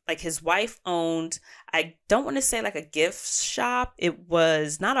of, like, his wife owned, I don't want to say like a gift shop. It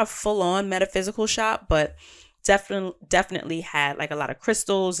was not a full-on metaphysical shop, but definitely had like a lot of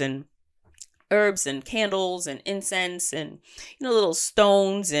crystals and herbs and candles and incense and, little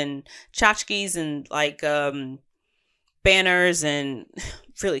stones and tchotchkes and like banners and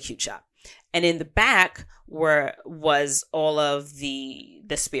really cute shop. And in the back was all of the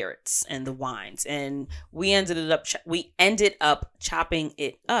spirits and the wines, and we ended up chopping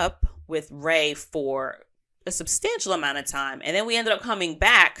it up with Ray for a substantial amount of time, and then we ended up coming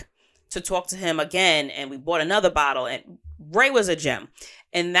back to talk to him again, and we bought another bottle, and Ray was a gem.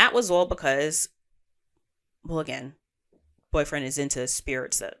 And that was all because, well, again, boyfriend is into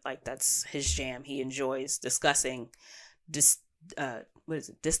spirits, that's his jam. He enjoys discussing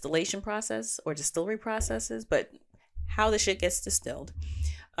distillation process or distillery processes, but how the shit gets distilled.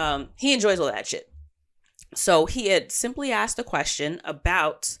 He enjoys all that shit. So he had simply asked a question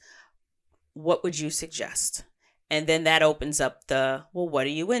about what would you suggest? And then that opens up what are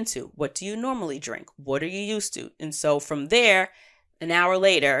you into? What do you normally drink? What are you used to? And so from there, an hour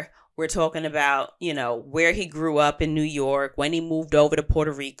later, we're talking about, where he grew up in New York, when he moved over to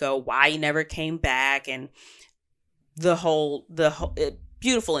Puerto Rico, why he never came back, and the whole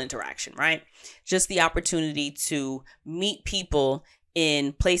beautiful interaction, right? Just the opportunity to meet people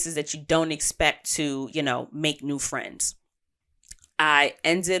in places that you don't expect to, make new friends. I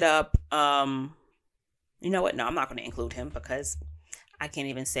ended up, you know what? No, I'm not going to include him because I can't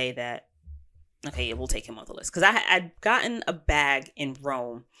even say that. Okay, yeah, we'll take him off the list because I'd gotten a bag in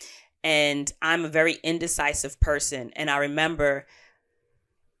Rome, and I'm a very indecisive person. And I remember,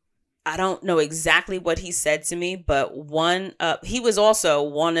 I don't know exactly what he said to me, but he was also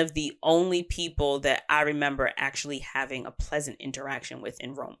one of the only people that I remember actually having a pleasant interaction with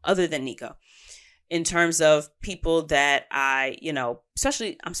in Rome, other than Nico, in terms of people that I,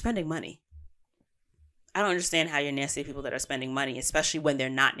 especially I'm spending money. I don't understand how you're nasty to people that are spending money, especially when they're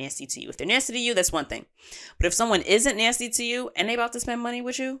not nasty to you. If they're nasty to you, that's one thing. But if someone isn't nasty to you and they about to spend money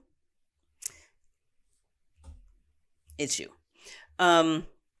with you, it's you.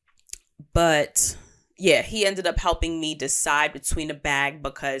 But yeah, he ended up helping me decide between a bag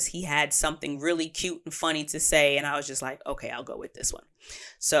because he had something really cute and funny to say. And I was just like, okay, I'll go with this one.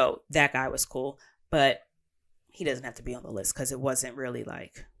 So that guy was cool, but he doesn't have to be on the list because it wasn't really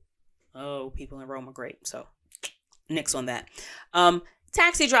like, oh, people in Rome are great. So nix on that.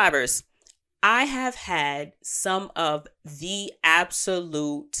 Taxi drivers. I have had some of the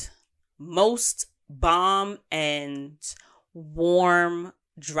absolute most bomb and warm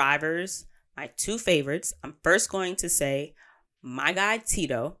drivers. My two favorites. I'm first going to say my guy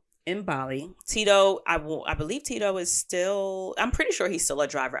Tito in Bali. Tito, I believe Tito is still, I'm pretty sure he's still a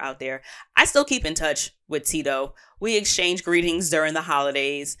driver out there. I still keep in touch with Tito. We exchange greetings during the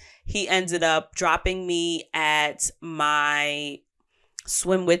holidays. He ended up dropping me at my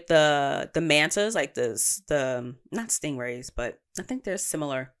swim with the mantas, like the not stingrays, but I think they're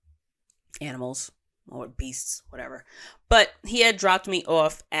similar animals or beasts, whatever. But he had dropped me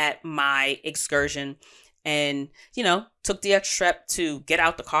off at my excursion and, took the extra step to get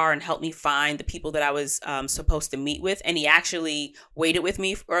out the car and help me find the people that I was supposed to meet with. And he actually waited with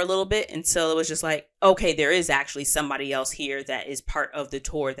me for a little bit until it was just like, okay, there is actually somebody else here that is part of the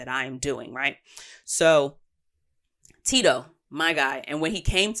tour that I am doing, right? So Tito, my guy. And when he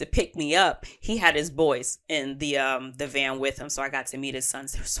came to pick me up, he had his boys in the van with him. So I got to meet his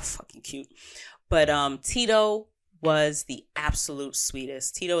sons. They were so fucking cute. But Tito was the absolute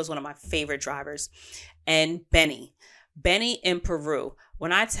sweetest. Tito is one of my favorite drivers. And Benny in Peru.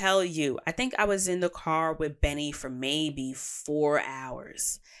 When I tell you, I think I was in the car with Benny for maybe 4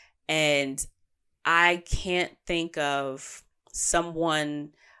 hours. And I can't think of someone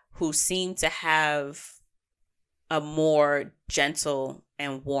who seemed to have a more gentle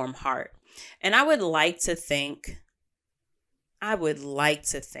and warm heart. And I would like to think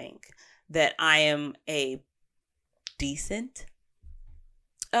that I am a decent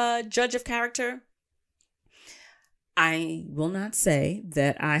judge of character. I will not say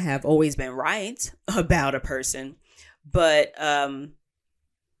that I have always been right about a person, but I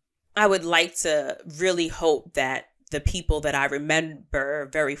would like to really hope that the people that I remember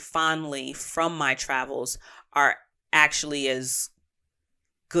very fondly from my travels are actually as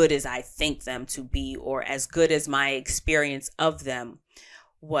good as I think them to be, or as good as my experience of them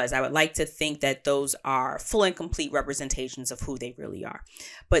was. I would like to think that those are full and complete representations of who they really are.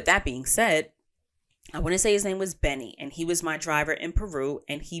 But that being said, I want to say his name was Benny, and he was my driver in Peru,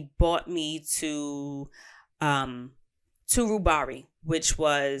 and he brought me to Rubari, which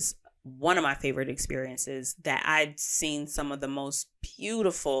was one of my favorite experiences. That I'd seen some of the most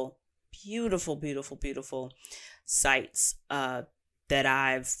beautiful sights that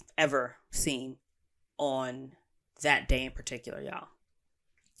I've ever seen on that day in particular, y'all.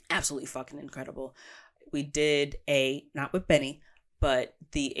 Absolutely fucking incredible. We did not with Benny, but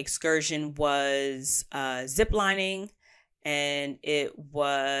the excursion was zip lining, and it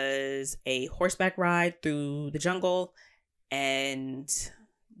was a horseback ride through the jungle. And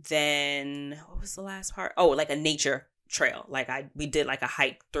then what was the last part? Oh, like a nature trail. We did like a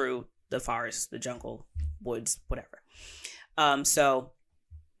hike through the forest, the jungle, woods, whatever. So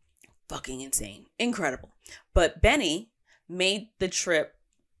fucking insane. Incredible. But Benny made the trip.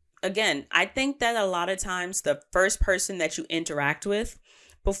 Again, I think that a lot of times the first person that you interact with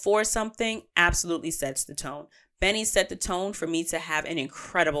before something absolutely sets the tone. Benny set the tone for me to have an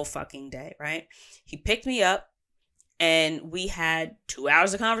incredible fucking day, right? He picked me up and we had 2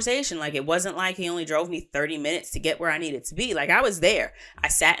 hours of conversation. Like, it wasn't like he only drove me 30 minutes to get where I needed to be. Like, I was there. I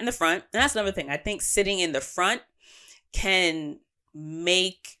sat in the front. And that's another thing. I think sitting in the front can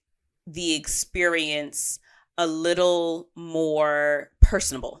make the experience a little more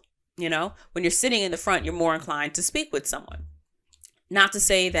personable. You know, when you're sitting in the front, you're more inclined to speak with someone. Not to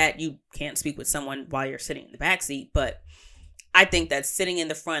say that you can't speak with someone while you're sitting in the back seat, but I think that sitting in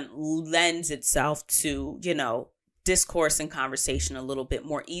the front lends itself to, you know, discourse and conversation a little bit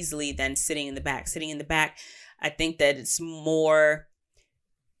more easily than sitting in the back. Sitting in the back, I think that it's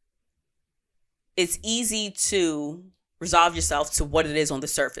easy to resolve yourself to what it is on the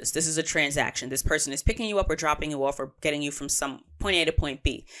surface. This is a transaction. This person is picking you up or dropping you off or getting you from some point A to point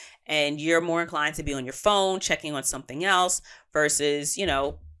B. And you're more inclined to be on your phone, checking on something else versus, you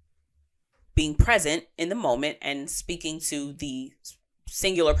know, being present in the moment and speaking to the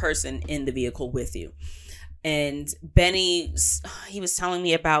singular person in the vehicle with you. And Benny, he was telling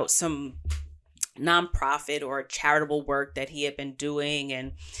me about some nonprofit or charitable work that he had been doing,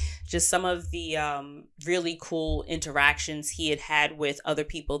 and just some of the really cool interactions he had with other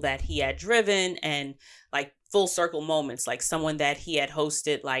people that he had driven, and like full circle moments, like someone that he had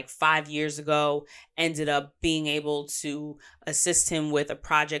hosted like 5 years ago ended up being able to assist him with a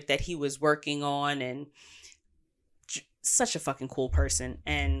project that he was working on, and such a fucking cool person.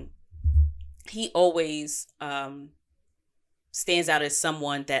 And he always stands out as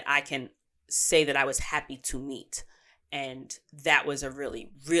someone that I can say that I was happy to meet. And that was a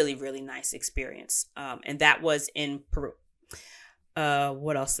really, really, really nice experience. And that was in Peru.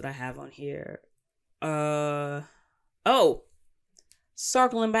 What else did I have on here?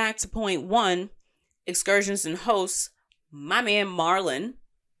 Circling back to point 1, excursions and hosts, my man Marlon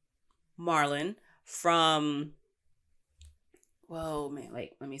from, whoa, man,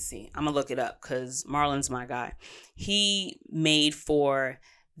 wait, let me see. I'm going to look it up because Marlon's my guy. He made for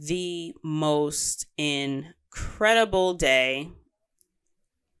the most incredible day.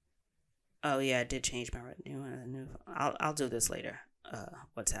 Oh yeah, I did change my new. I'll do this later.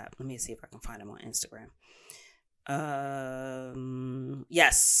 WhatsApp. Let me see if I can find him on Instagram.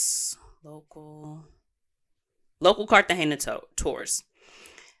 Yes, local Cartagena tours.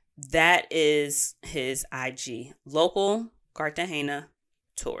 That is his IG. Local Cartagena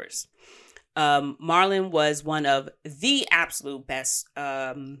tours. Marlon was one of the absolute best.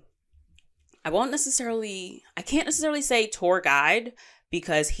 I can't necessarily say tour guide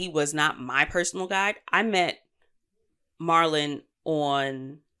because he was not my personal guide. I met Marlon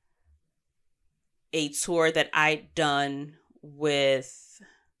on a tour that I'd done with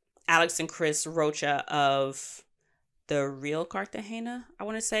Alex and Chris Rocha of the Real Cartagena, I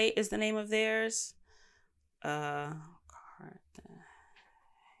want to say is the name of theirs.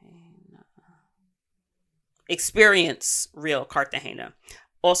 Experience Real Cartagena.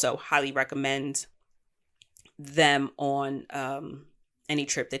 Also highly recommend them on any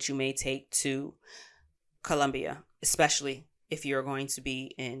trip that you may take to Colombia, especially if you're going to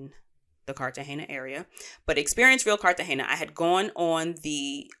be in the Cartagena area. But Experience Real Cartagena, I had gone on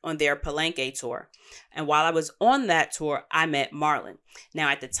their Palenque tour. And while I was on that tour, I met Marlon. Now,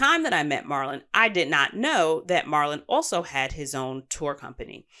 at the time that I met Marlon, I did not know that Marlon also had his own tour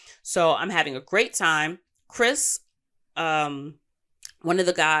company. So I'm having a great time. Chris, one of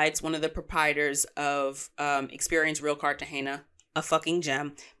the guides, one of the proprietors of Experience Real Cartagena, a fucking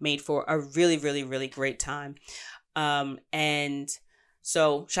gem, made for a really, really, really great time. And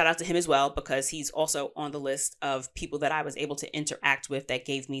so shout out to him as well, because he's also on the list of people that I was able to interact with that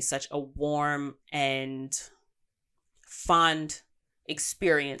gave me such a warm and fond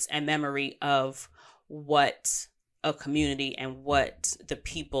experience and memory of what a community and what the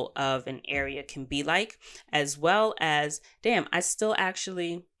people of an area can be like, as well as, I still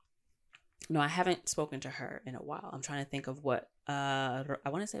actually, no, I haven't spoken to her in a while. I'm trying to think of what, I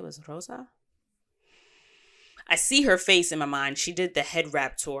want to say it was Rosa. I see her face in my mind. She did the head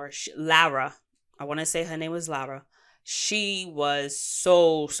wrap tour. Laura. I want to say her name was Laura. She was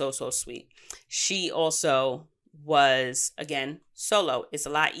so, so, so sweet. She also was, again, solo. It's a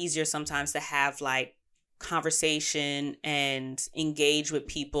lot easier sometimes to have like conversation and engage with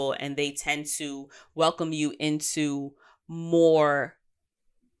people, and they tend to welcome you into more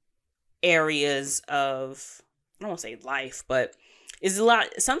areas of, I don't want to say life, but it's a lot.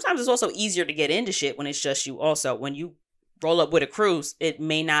 Sometimes it's also easier to get into shit when it's just you. Also, when you roll up with a cruise, it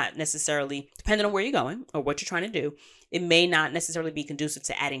may not necessarily, depending on where you're going or what you're trying to do, it may not necessarily be conducive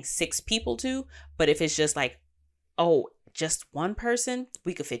to adding 6 people to. But if it's just like, oh, just one person,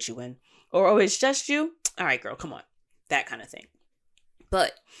 we could fit you in. Or, oh, it's just you. All right, girl, come on. That kind of thing.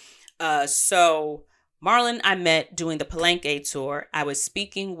 But, so Marlon, I met doing the Palenque tour. I was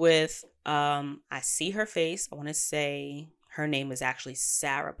speaking with, I see her face. I want to say her name is actually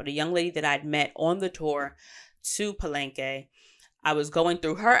Sarah, but a young lady that I'd met on the tour to Palenque. I was going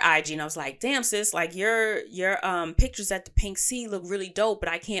through her IG and I was like, damn, sis, like your pictures at the Pink Sea look really dope, but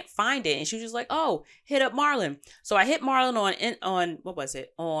I can't find it. And she was just like, oh, hit up Marlon. So I hit Marlon on what was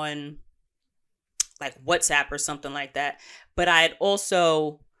it? On like WhatsApp or something like that. But I had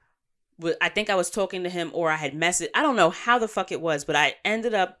also, I think I was talking to him, or I had messaged. I don't know how the fuck it was, but I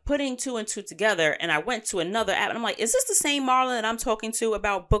ended up putting 2 and 2 together, and I went to another app and I'm like, is this the same Marlon that I'm talking to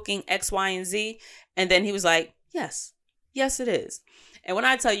about booking X, Y, and Z? And then he was like, yes, it is. And when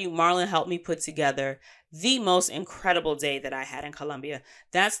I tell you Marlon helped me put together the most incredible day that I had in Colombia,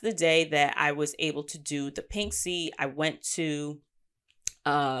 that's the day that I was able to do the Pink Sea. I went to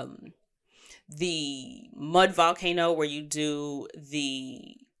the mud volcano where you do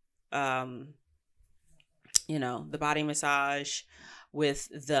the the body massage with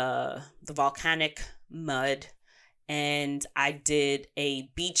the volcanic mud, and I did a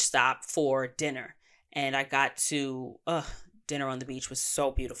beach stop for dinner, and I got to dinner on the beach was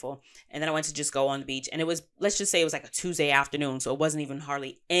so beautiful. And then I went to just go on the beach, and it was, let's just say it was like a Tuesday afternoon, so it wasn't even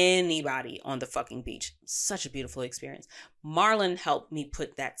hardly anybody on the fucking beach. Such a beautiful experience. Marlon helped me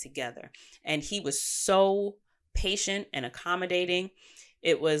put that together, and he was so patient and accommodating.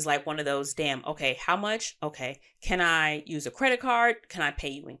 It was like one of those, damn, okay, how much? Okay, can I use a credit card? Can I pay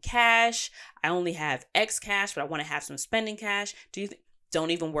you in cash? I only have X cash, but I want to have some spending cash. Don't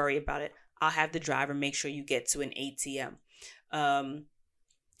even worry about it. I'll have the driver make sure you get to an ATM.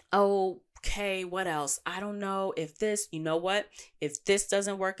 Okay, what else? I don't know if this, you know what? If this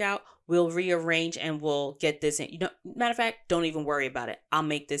doesn't work out, we'll rearrange and we'll get this in. Matter of fact, don't even worry about it. I'll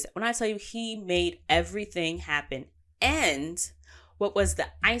make this. When I tell you, he made everything happen. And what was the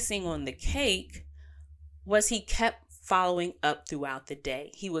icing on the cake was he kept following up throughout the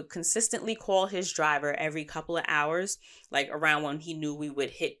day. He would consistently call his driver every couple of hours, like around when he knew we would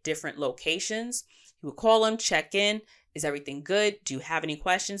hit different locations. He would call him, check in. Is everything good? Do you have any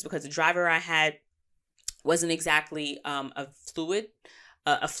questions? Because the driver I had wasn't exactly a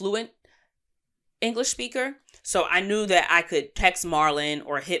fluent English speaker. So I knew that I could text Marlon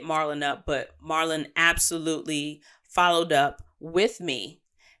or hit Marlon up, but Marlon absolutely followed up with me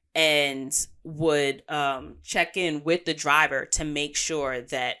and would check in with the driver to make sure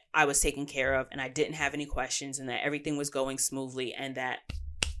that I was taken care of and I didn't have any questions and that everything was going smoothly and that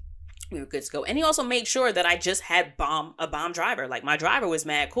we were good to go. And he also made sure that I just had a bomb driver. Like, my driver was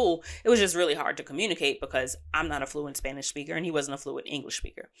mad cool. It was just really hard to communicate because I'm not a fluent Spanish speaker and he wasn't a fluent English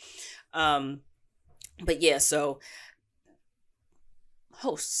speaker. But yeah, so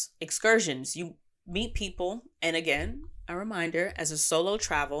hosts, excursions, you meet people. And again, a reminder, as a solo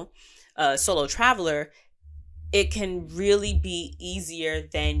traveler, it can really be easier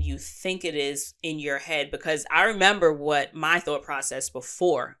than you think it is in your head, because I remember what my thought process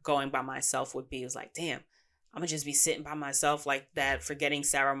before going by myself would be. It was like, damn, I'm gonna just be sitting by myself like that, forgetting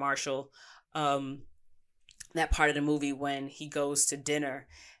Sarah Marshall, that part of the movie when he goes to dinner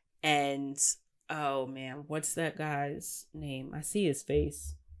and, oh man, what's that guy's name? I see his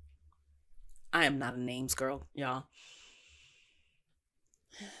face. I am not a names girl, y'all.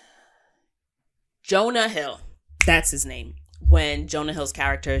 Jonah Hill. That's his name. When Jonah Hill's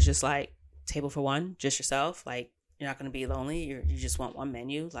character is just like, table for one, just yourself. Like, you're not going to be lonely. You just want one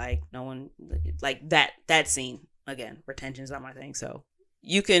menu. Like, no one, like that scene. Again, retention's not my thing. So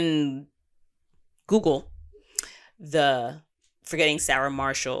you can Google the Forgetting Sarah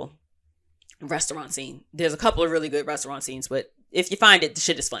Marshall restaurant scene. There's a couple of really good restaurant scenes, but if you find it, the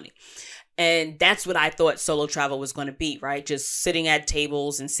shit is funny. And that's what I thought solo travel was going to be, right? Just sitting at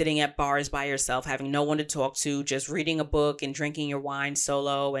tables and sitting at bars by yourself, having no one to talk to, just reading a book and drinking your wine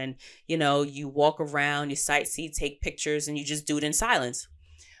solo. And, you walk around, you sightsee, take pictures, and you just do it in silence.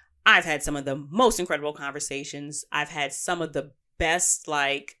 I've had some of the most incredible conversations. I've had some of the best,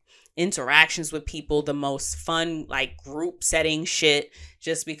 interactions with people, the most fun, like group setting shit,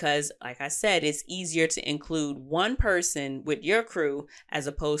 just because, like I said, it's easier to include one person with your crew as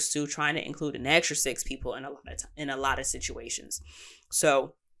opposed to trying to include an extra 6 people in a lot of situations.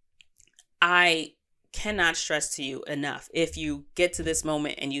 So I cannot stress to you enough, if you get to this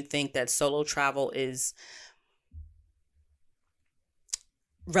moment and you think that solo travel is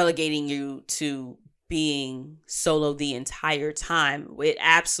relegating you to being solo the entire time, it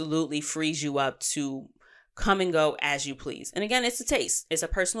absolutely frees you up to come and go as you please. And again, it's a taste. It's a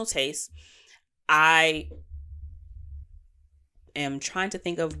personal taste. I am trying to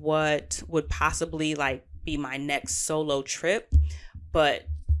think of what would possibly like be my next solo trip, but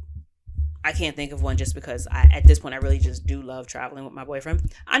I can't think of one just because at this point I really just do love traveling with my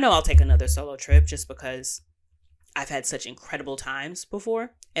boyfriend. I know I'll take another solo trip just because I've had such incredible times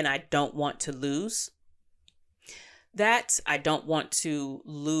before, and I don't want to lose that. I don't want to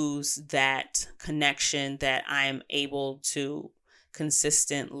lose that connection that I'm able to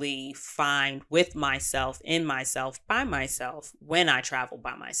consistently find with myself, in myself, by myself when I travel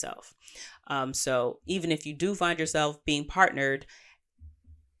by myself. So even if you do find yourself being partnered,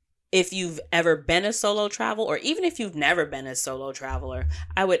 if you've ever been a solo travel, or even if you've never been a solo traveler,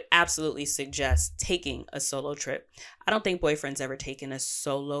 I would absolutely suggest taking a solo trip. I don't think boyfriend's ever taken a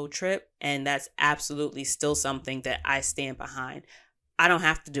solo trip, and that's absolutely still something that I stand behind. I don't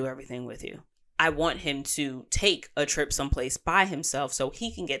have to do everything with you. I want him to take a trip someplace by himself so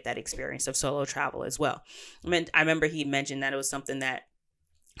he can get that experience of solo travel as well. I remember he mentioned that it was something that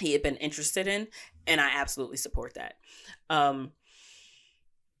he had been interested in, and I absolutely support that.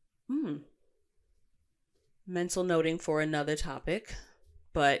 Mental noting for another topic.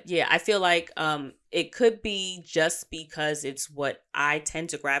 But yeah, I feel like it could be just because it's what I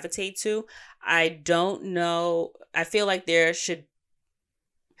tend to gravitate to. I don't know. I feel like it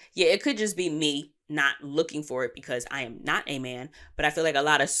could just be me not looking for it because I am not a man. But I feel like a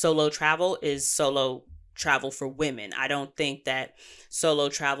lot of solo travel is solo travel for women. I don't think that solo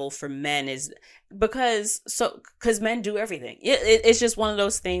travel for men is because men do everything. It's just one of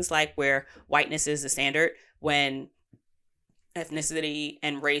those things like where whiteness is the standard when ethnicity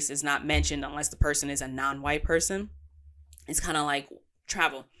and race is not mentioned unless the person is a non-white person. It's kind of like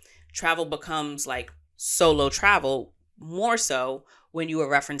travel becomes like solo travel more so when you are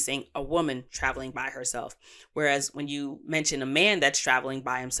referencing a woman traveling by herself, whereas when you mention a man that's traveling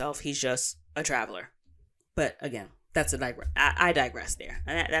by himself, he's just a traveler. But again, I digress there.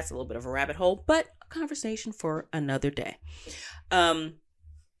 And that's a little bit of a rabbit hole, but a conversation for another day. But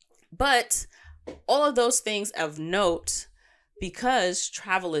all of those things of note, because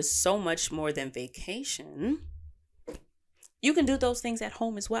travel is so much more than vacation, you can do those things at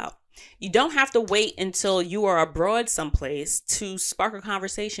home as well. You don't have to wait until you are abroad someplace to spark a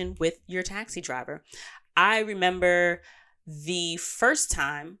conversation with your taxi driver. I remember the first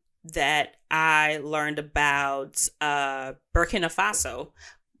time that I learned about Burkina Faso,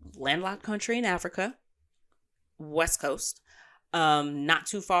 landlocked country in Africa, West Coast, not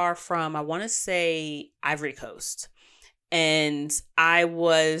too far from, I want to say, Ivory Coast. And I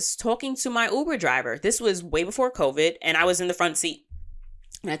was talking to my Uber driver. This was way before COVID, and I was in the front seat.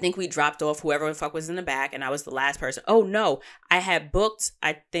 And I think we dropped off whoever the fuck was in the back, and I was the last person. Oh, no. I had booked,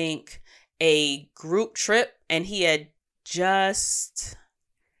 I think, a group trip, and he had just...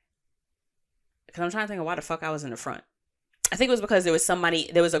 Because I'm trying to think of why the fuck I was in the front. I think it was because there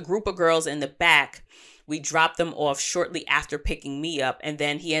was a group of girls in the back. We dropped them off shortly after picking me up, and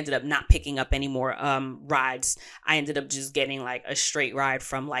then he ended up not picking up any more rides. I ended up just getting like a straight ride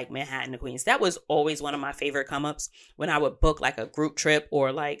from like Manhattan to Queens. That was always one of my favorite come-ups when I would book like a group trip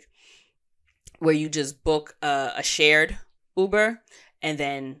or like where you just book a shared Uber and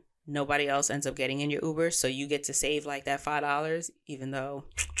then nobody else ends up getting in your Uber, so you get to save like that $5, even though...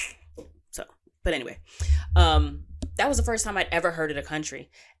 But anyway, that was the first time I'd ever heard of the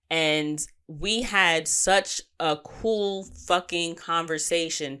country. And we had such a cool fucking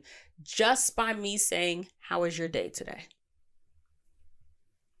conversation just by me saying, "How was your day today?"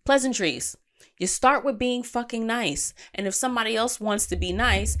 Pleasantries. You start with being fucking nice. And if somebody else wants to be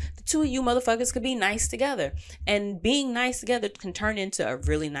nice, the two of you motherfuckers could be nice together. And being nice together can turn into a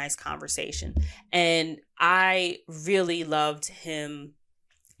really nice conversation. And I really loved him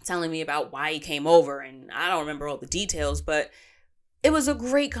telling me about why he came over, and I don't remember all the details, but it was a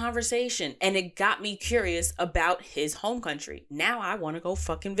great conversation, and it got me curious about his home country. Now I want to go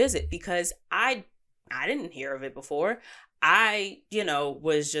fucking visit because I didn't hear of it before.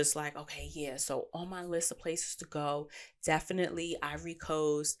 was just like, okay, yeah, so on my list of places to go, definitely Ivory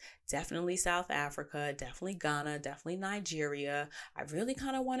Coast, definitely South Africa, definitely Ghana, definitely Nigeria. I really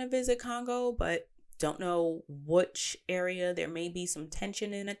kind of want to visit Congo, but don't know which area. There may be some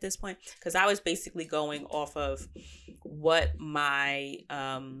tension in at this point, because I was basically going off of what my,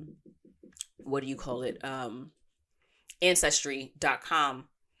 what do you call it? Ancestry.com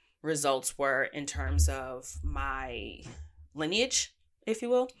results were in terms of my lineage, if you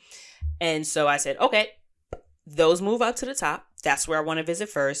will. And so I said, okay, those move up to the top. That's where I want to visit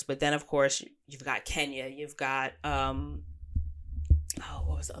first. But then, of course, you've got Kenya. You've got, what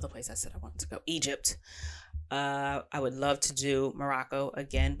was the other place I said I wanted to go? Egypt. I would love to do Morocco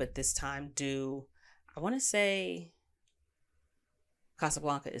again, but this time I want to say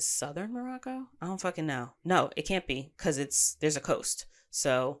Casablanca is southern Morocco. I don't fucking know. No, it can't be, because there's a coast.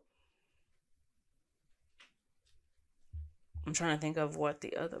 So I'm trying to think of what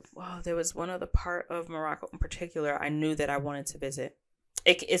there was one other part of Morocco in particular I knew that I wanted to visit.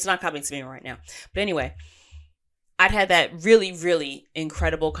 It's not coming to me right now. But anyway, I'd had that really, really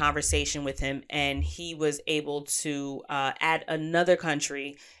incredible conversation with him, and he was able to add another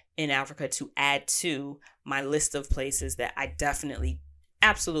country in Africa to add to my list of places that I definitely,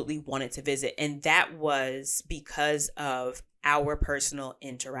 absolutely wanted to visit. And that was because of our personal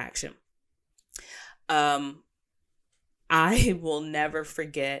interaction. I will never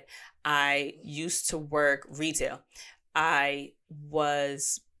forget, I used to work retail. I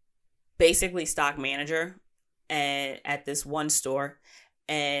was basically stock manager at this one store,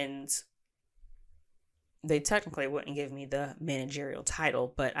 and they technically wouldn't give me the managerial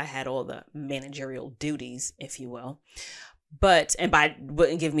title, but I had all the managerial duties, if you will. And by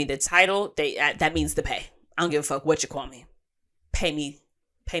wouldn't give me the title, that means the pay. I don't give a fuck what you call me. Pay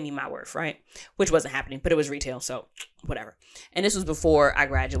me my worth, right? Which wasn't happening, but it was retail, so whatever. And this was before I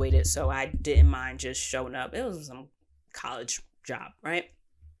graduated, so I didn't mind just showing up. It was some college job, right?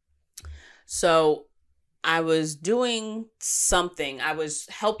 So I was doing something. I was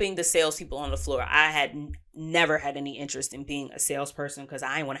helping the salespeople on the floor. I had never had any interest in being a salesperson because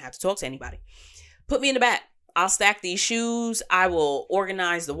I didn't want to have to talk to anybody. Put me in the back. I'll stack these shoes. I will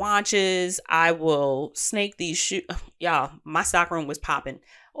organize the watches. I will snake these shoes. Y'all, my stockroom was popping.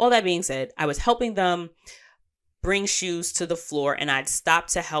 All that being said, I was helping them bring shoes to the floor, and I'd stop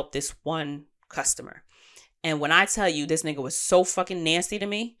to help this one customer. And when I tell you this nigga was so fucking nasty to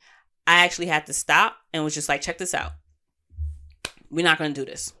me, I actually had to stop and was just like, check this out. We're not going to do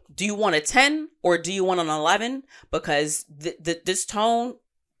this. Do you want a 10 or do you want an 11? Because this tone,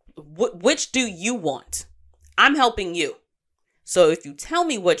 which do you want? I'm helping you. So if you tell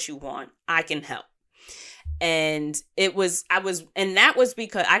me what you want, I can help. And that was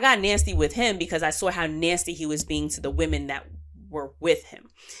because I got nasty with him because I saw how nasty he was being to the women that were with him.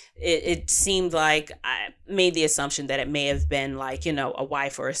 It seemed like I made the assumption that it may have been like, a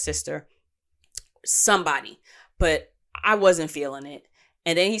wife or a sister, somebody, but I wasn't feeling it.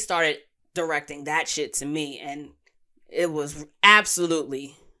 And then he started directing that shit to me, and it was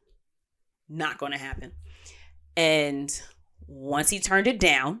absolutely not going to happen. And once he turned it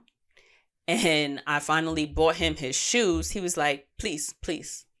down and I finally bought him his shoes, he was like, please,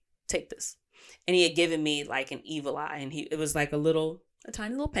 take this. And he had given me like an evil eye, and it was like a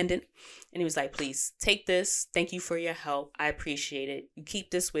tiny little pendant. And he was like, please take this. Thank you for your help. I appreciate it. You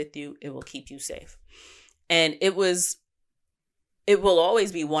keep this with you. It will keep you safe. And it will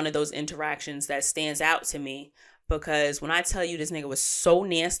always be one of those interactions that stands out to me, because when I tell you this nigga was so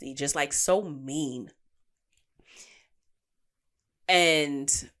nasty, just like so mean.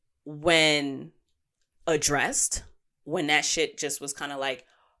 And when addressed, when that shit just was kind of like,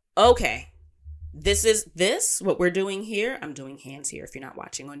 okay, what we're doing here. I'm doing hands here if you're not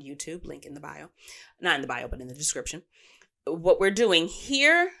watching on YouTube, link in the bio. Not in the bio, but in the description. What we're doing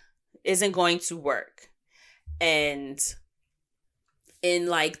here isn't going to work. And in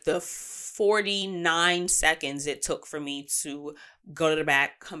like the 49 seconds it took for me to go to the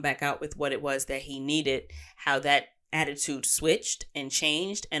back, come back out with what it was that he needed, how that attitude switched and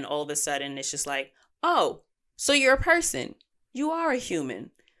changed. And all of a sudden it's just like, oh, so you're a person. You are a human.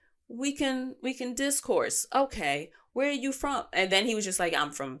 We can discourse. Okay, where are you from? And then he was just like,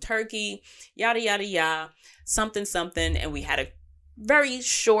 I'm from Turkey, yada, yada, yada, something. And we had a very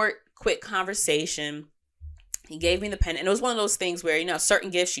short, quick conversation. He gave me the pen, and it was one of those things where,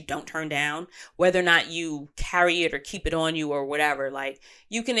 certain gifts you don't turn down, whether or not you carry it or keep it on you or whatever. Like,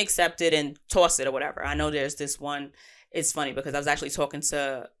 you can accept it and toss it or whatever. I know there's this one. It's funny because I was actually talking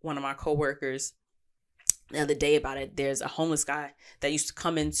to one of my coworkers the other day about it. There's a homeless guy that used to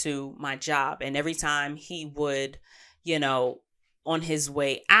come into my job, and every time he would, you know, on his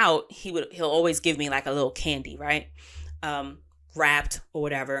way out, he'll always give me like a little candy, right? Wrapped or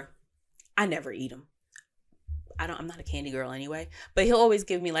whatever. I never eat them. I'm not a candy girl anyway, but he'll always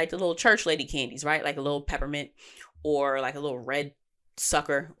give me like the little church lady candies, right? Like a little peppermint or like a little red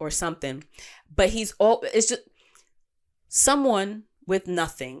sucker or something. But it's just someone with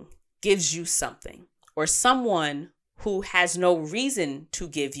nothing gives you something, or someone who has no reason to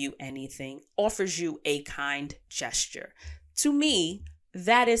give you anything offers you a kind gesture. To me,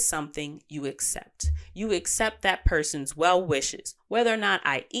 that is something you accept. You accept that person's well wishes. Whether or not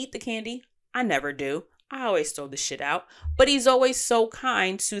I eat the candy, I never do. I always throw the shit out. But he's always so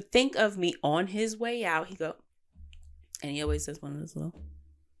kind to think of me on his way out. And he always says one of those little.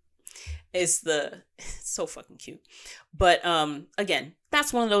 It's so fucking cute. But again,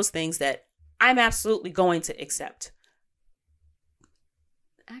 that's one of those things that I'm absolutely going to accept.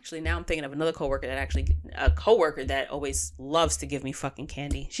 Actually, now I'm thinking of another coworker that always loves to give me fucking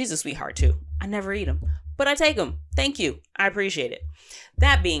candy. She's a sweetheart too. I never eat them, but I take them. Thank you. I appreciate it.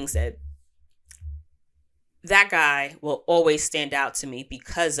 That being said, that guy will always stand out to me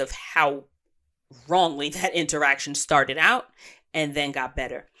because of how wrongly that interaction started out and then got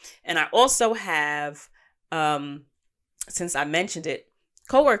better. And I also have, since I mentioned it,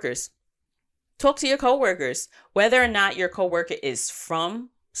 coworkers. Talk to your coworkers, whether or not your coworker is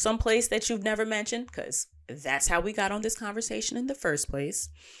from someplace that you've never mentioned, because that's how we got on this conversation in the first place.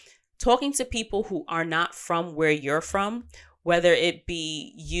 Talking to people who are not from where you're from, whether it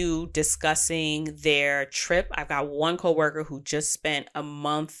be you discussing their trip. I've got one coworker who just spent a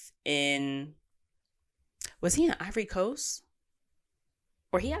month was he in Ivory Coast?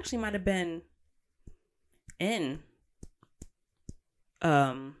 Or he actually might have been in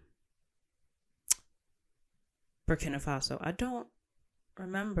Burkina Faso. I don't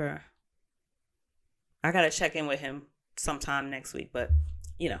remember. I gotta check in with him sometime next week, but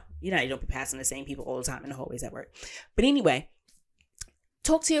you don't be passing the same people all the time in the hallways at work. But anyway,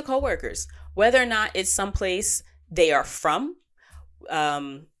 talk to your coworkers, whether or not it's someplace they are from,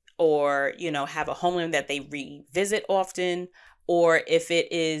 or have a homeland that they revisit often, or if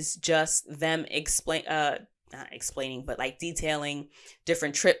it is just them not explaining, but like detailing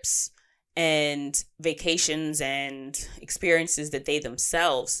different trips and vacations and experiences that they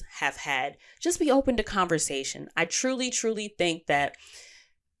themselves have had. Just be open to conversation. I truly, truly think that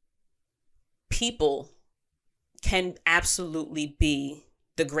people can absolutely be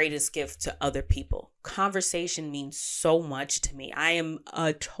the greatest gift to other people. Conversation means so much to me. I am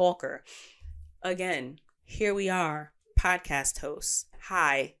a talker. Again, here we are, podcast hosts.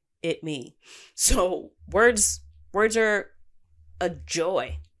 Hi, it me. So words are a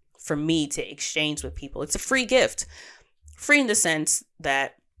joy for me to exchange with people. It's a free gift. Free in the sense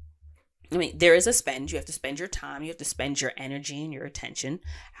that, there is a spend. You have to spend your time. You have to spend your energy and your attention.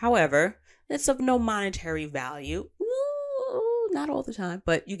 However, it's of no monetary value. Not all the time,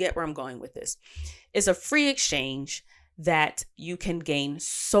 but you get where I'm going with this. It's a free exchange that you can gain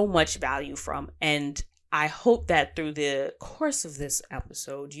so much value from. And I hope that through the course of this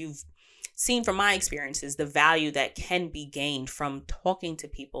episode, you've seen from my experiences the value that can be gained from talking to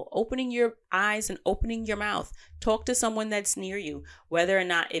people, opening your eyes and opening your mouth. Talk to someone that's near you, whether or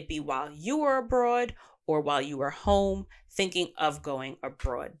not it be while you are abroad or while you are home thinking of going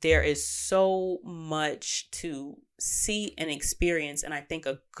abroad. There is so much to see and experience, and I think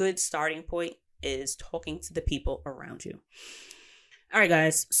a good starting point is talking to the people around you. All right,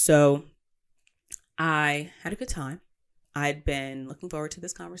 guys, so I had a good time. I'd been looking forward to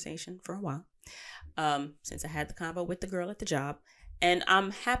this conversation for a while, since I had the convo with the girl at the job, and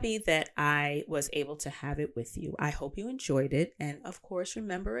I'm happy that I was able to have it with you. I hope you enjoyed it, and of course,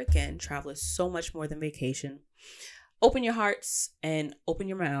 remember again, travel is so much more than vacation. Open your hearts and open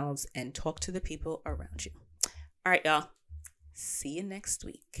your mouths and talk to the people around you. All right, y'all. See you next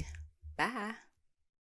week. Bye.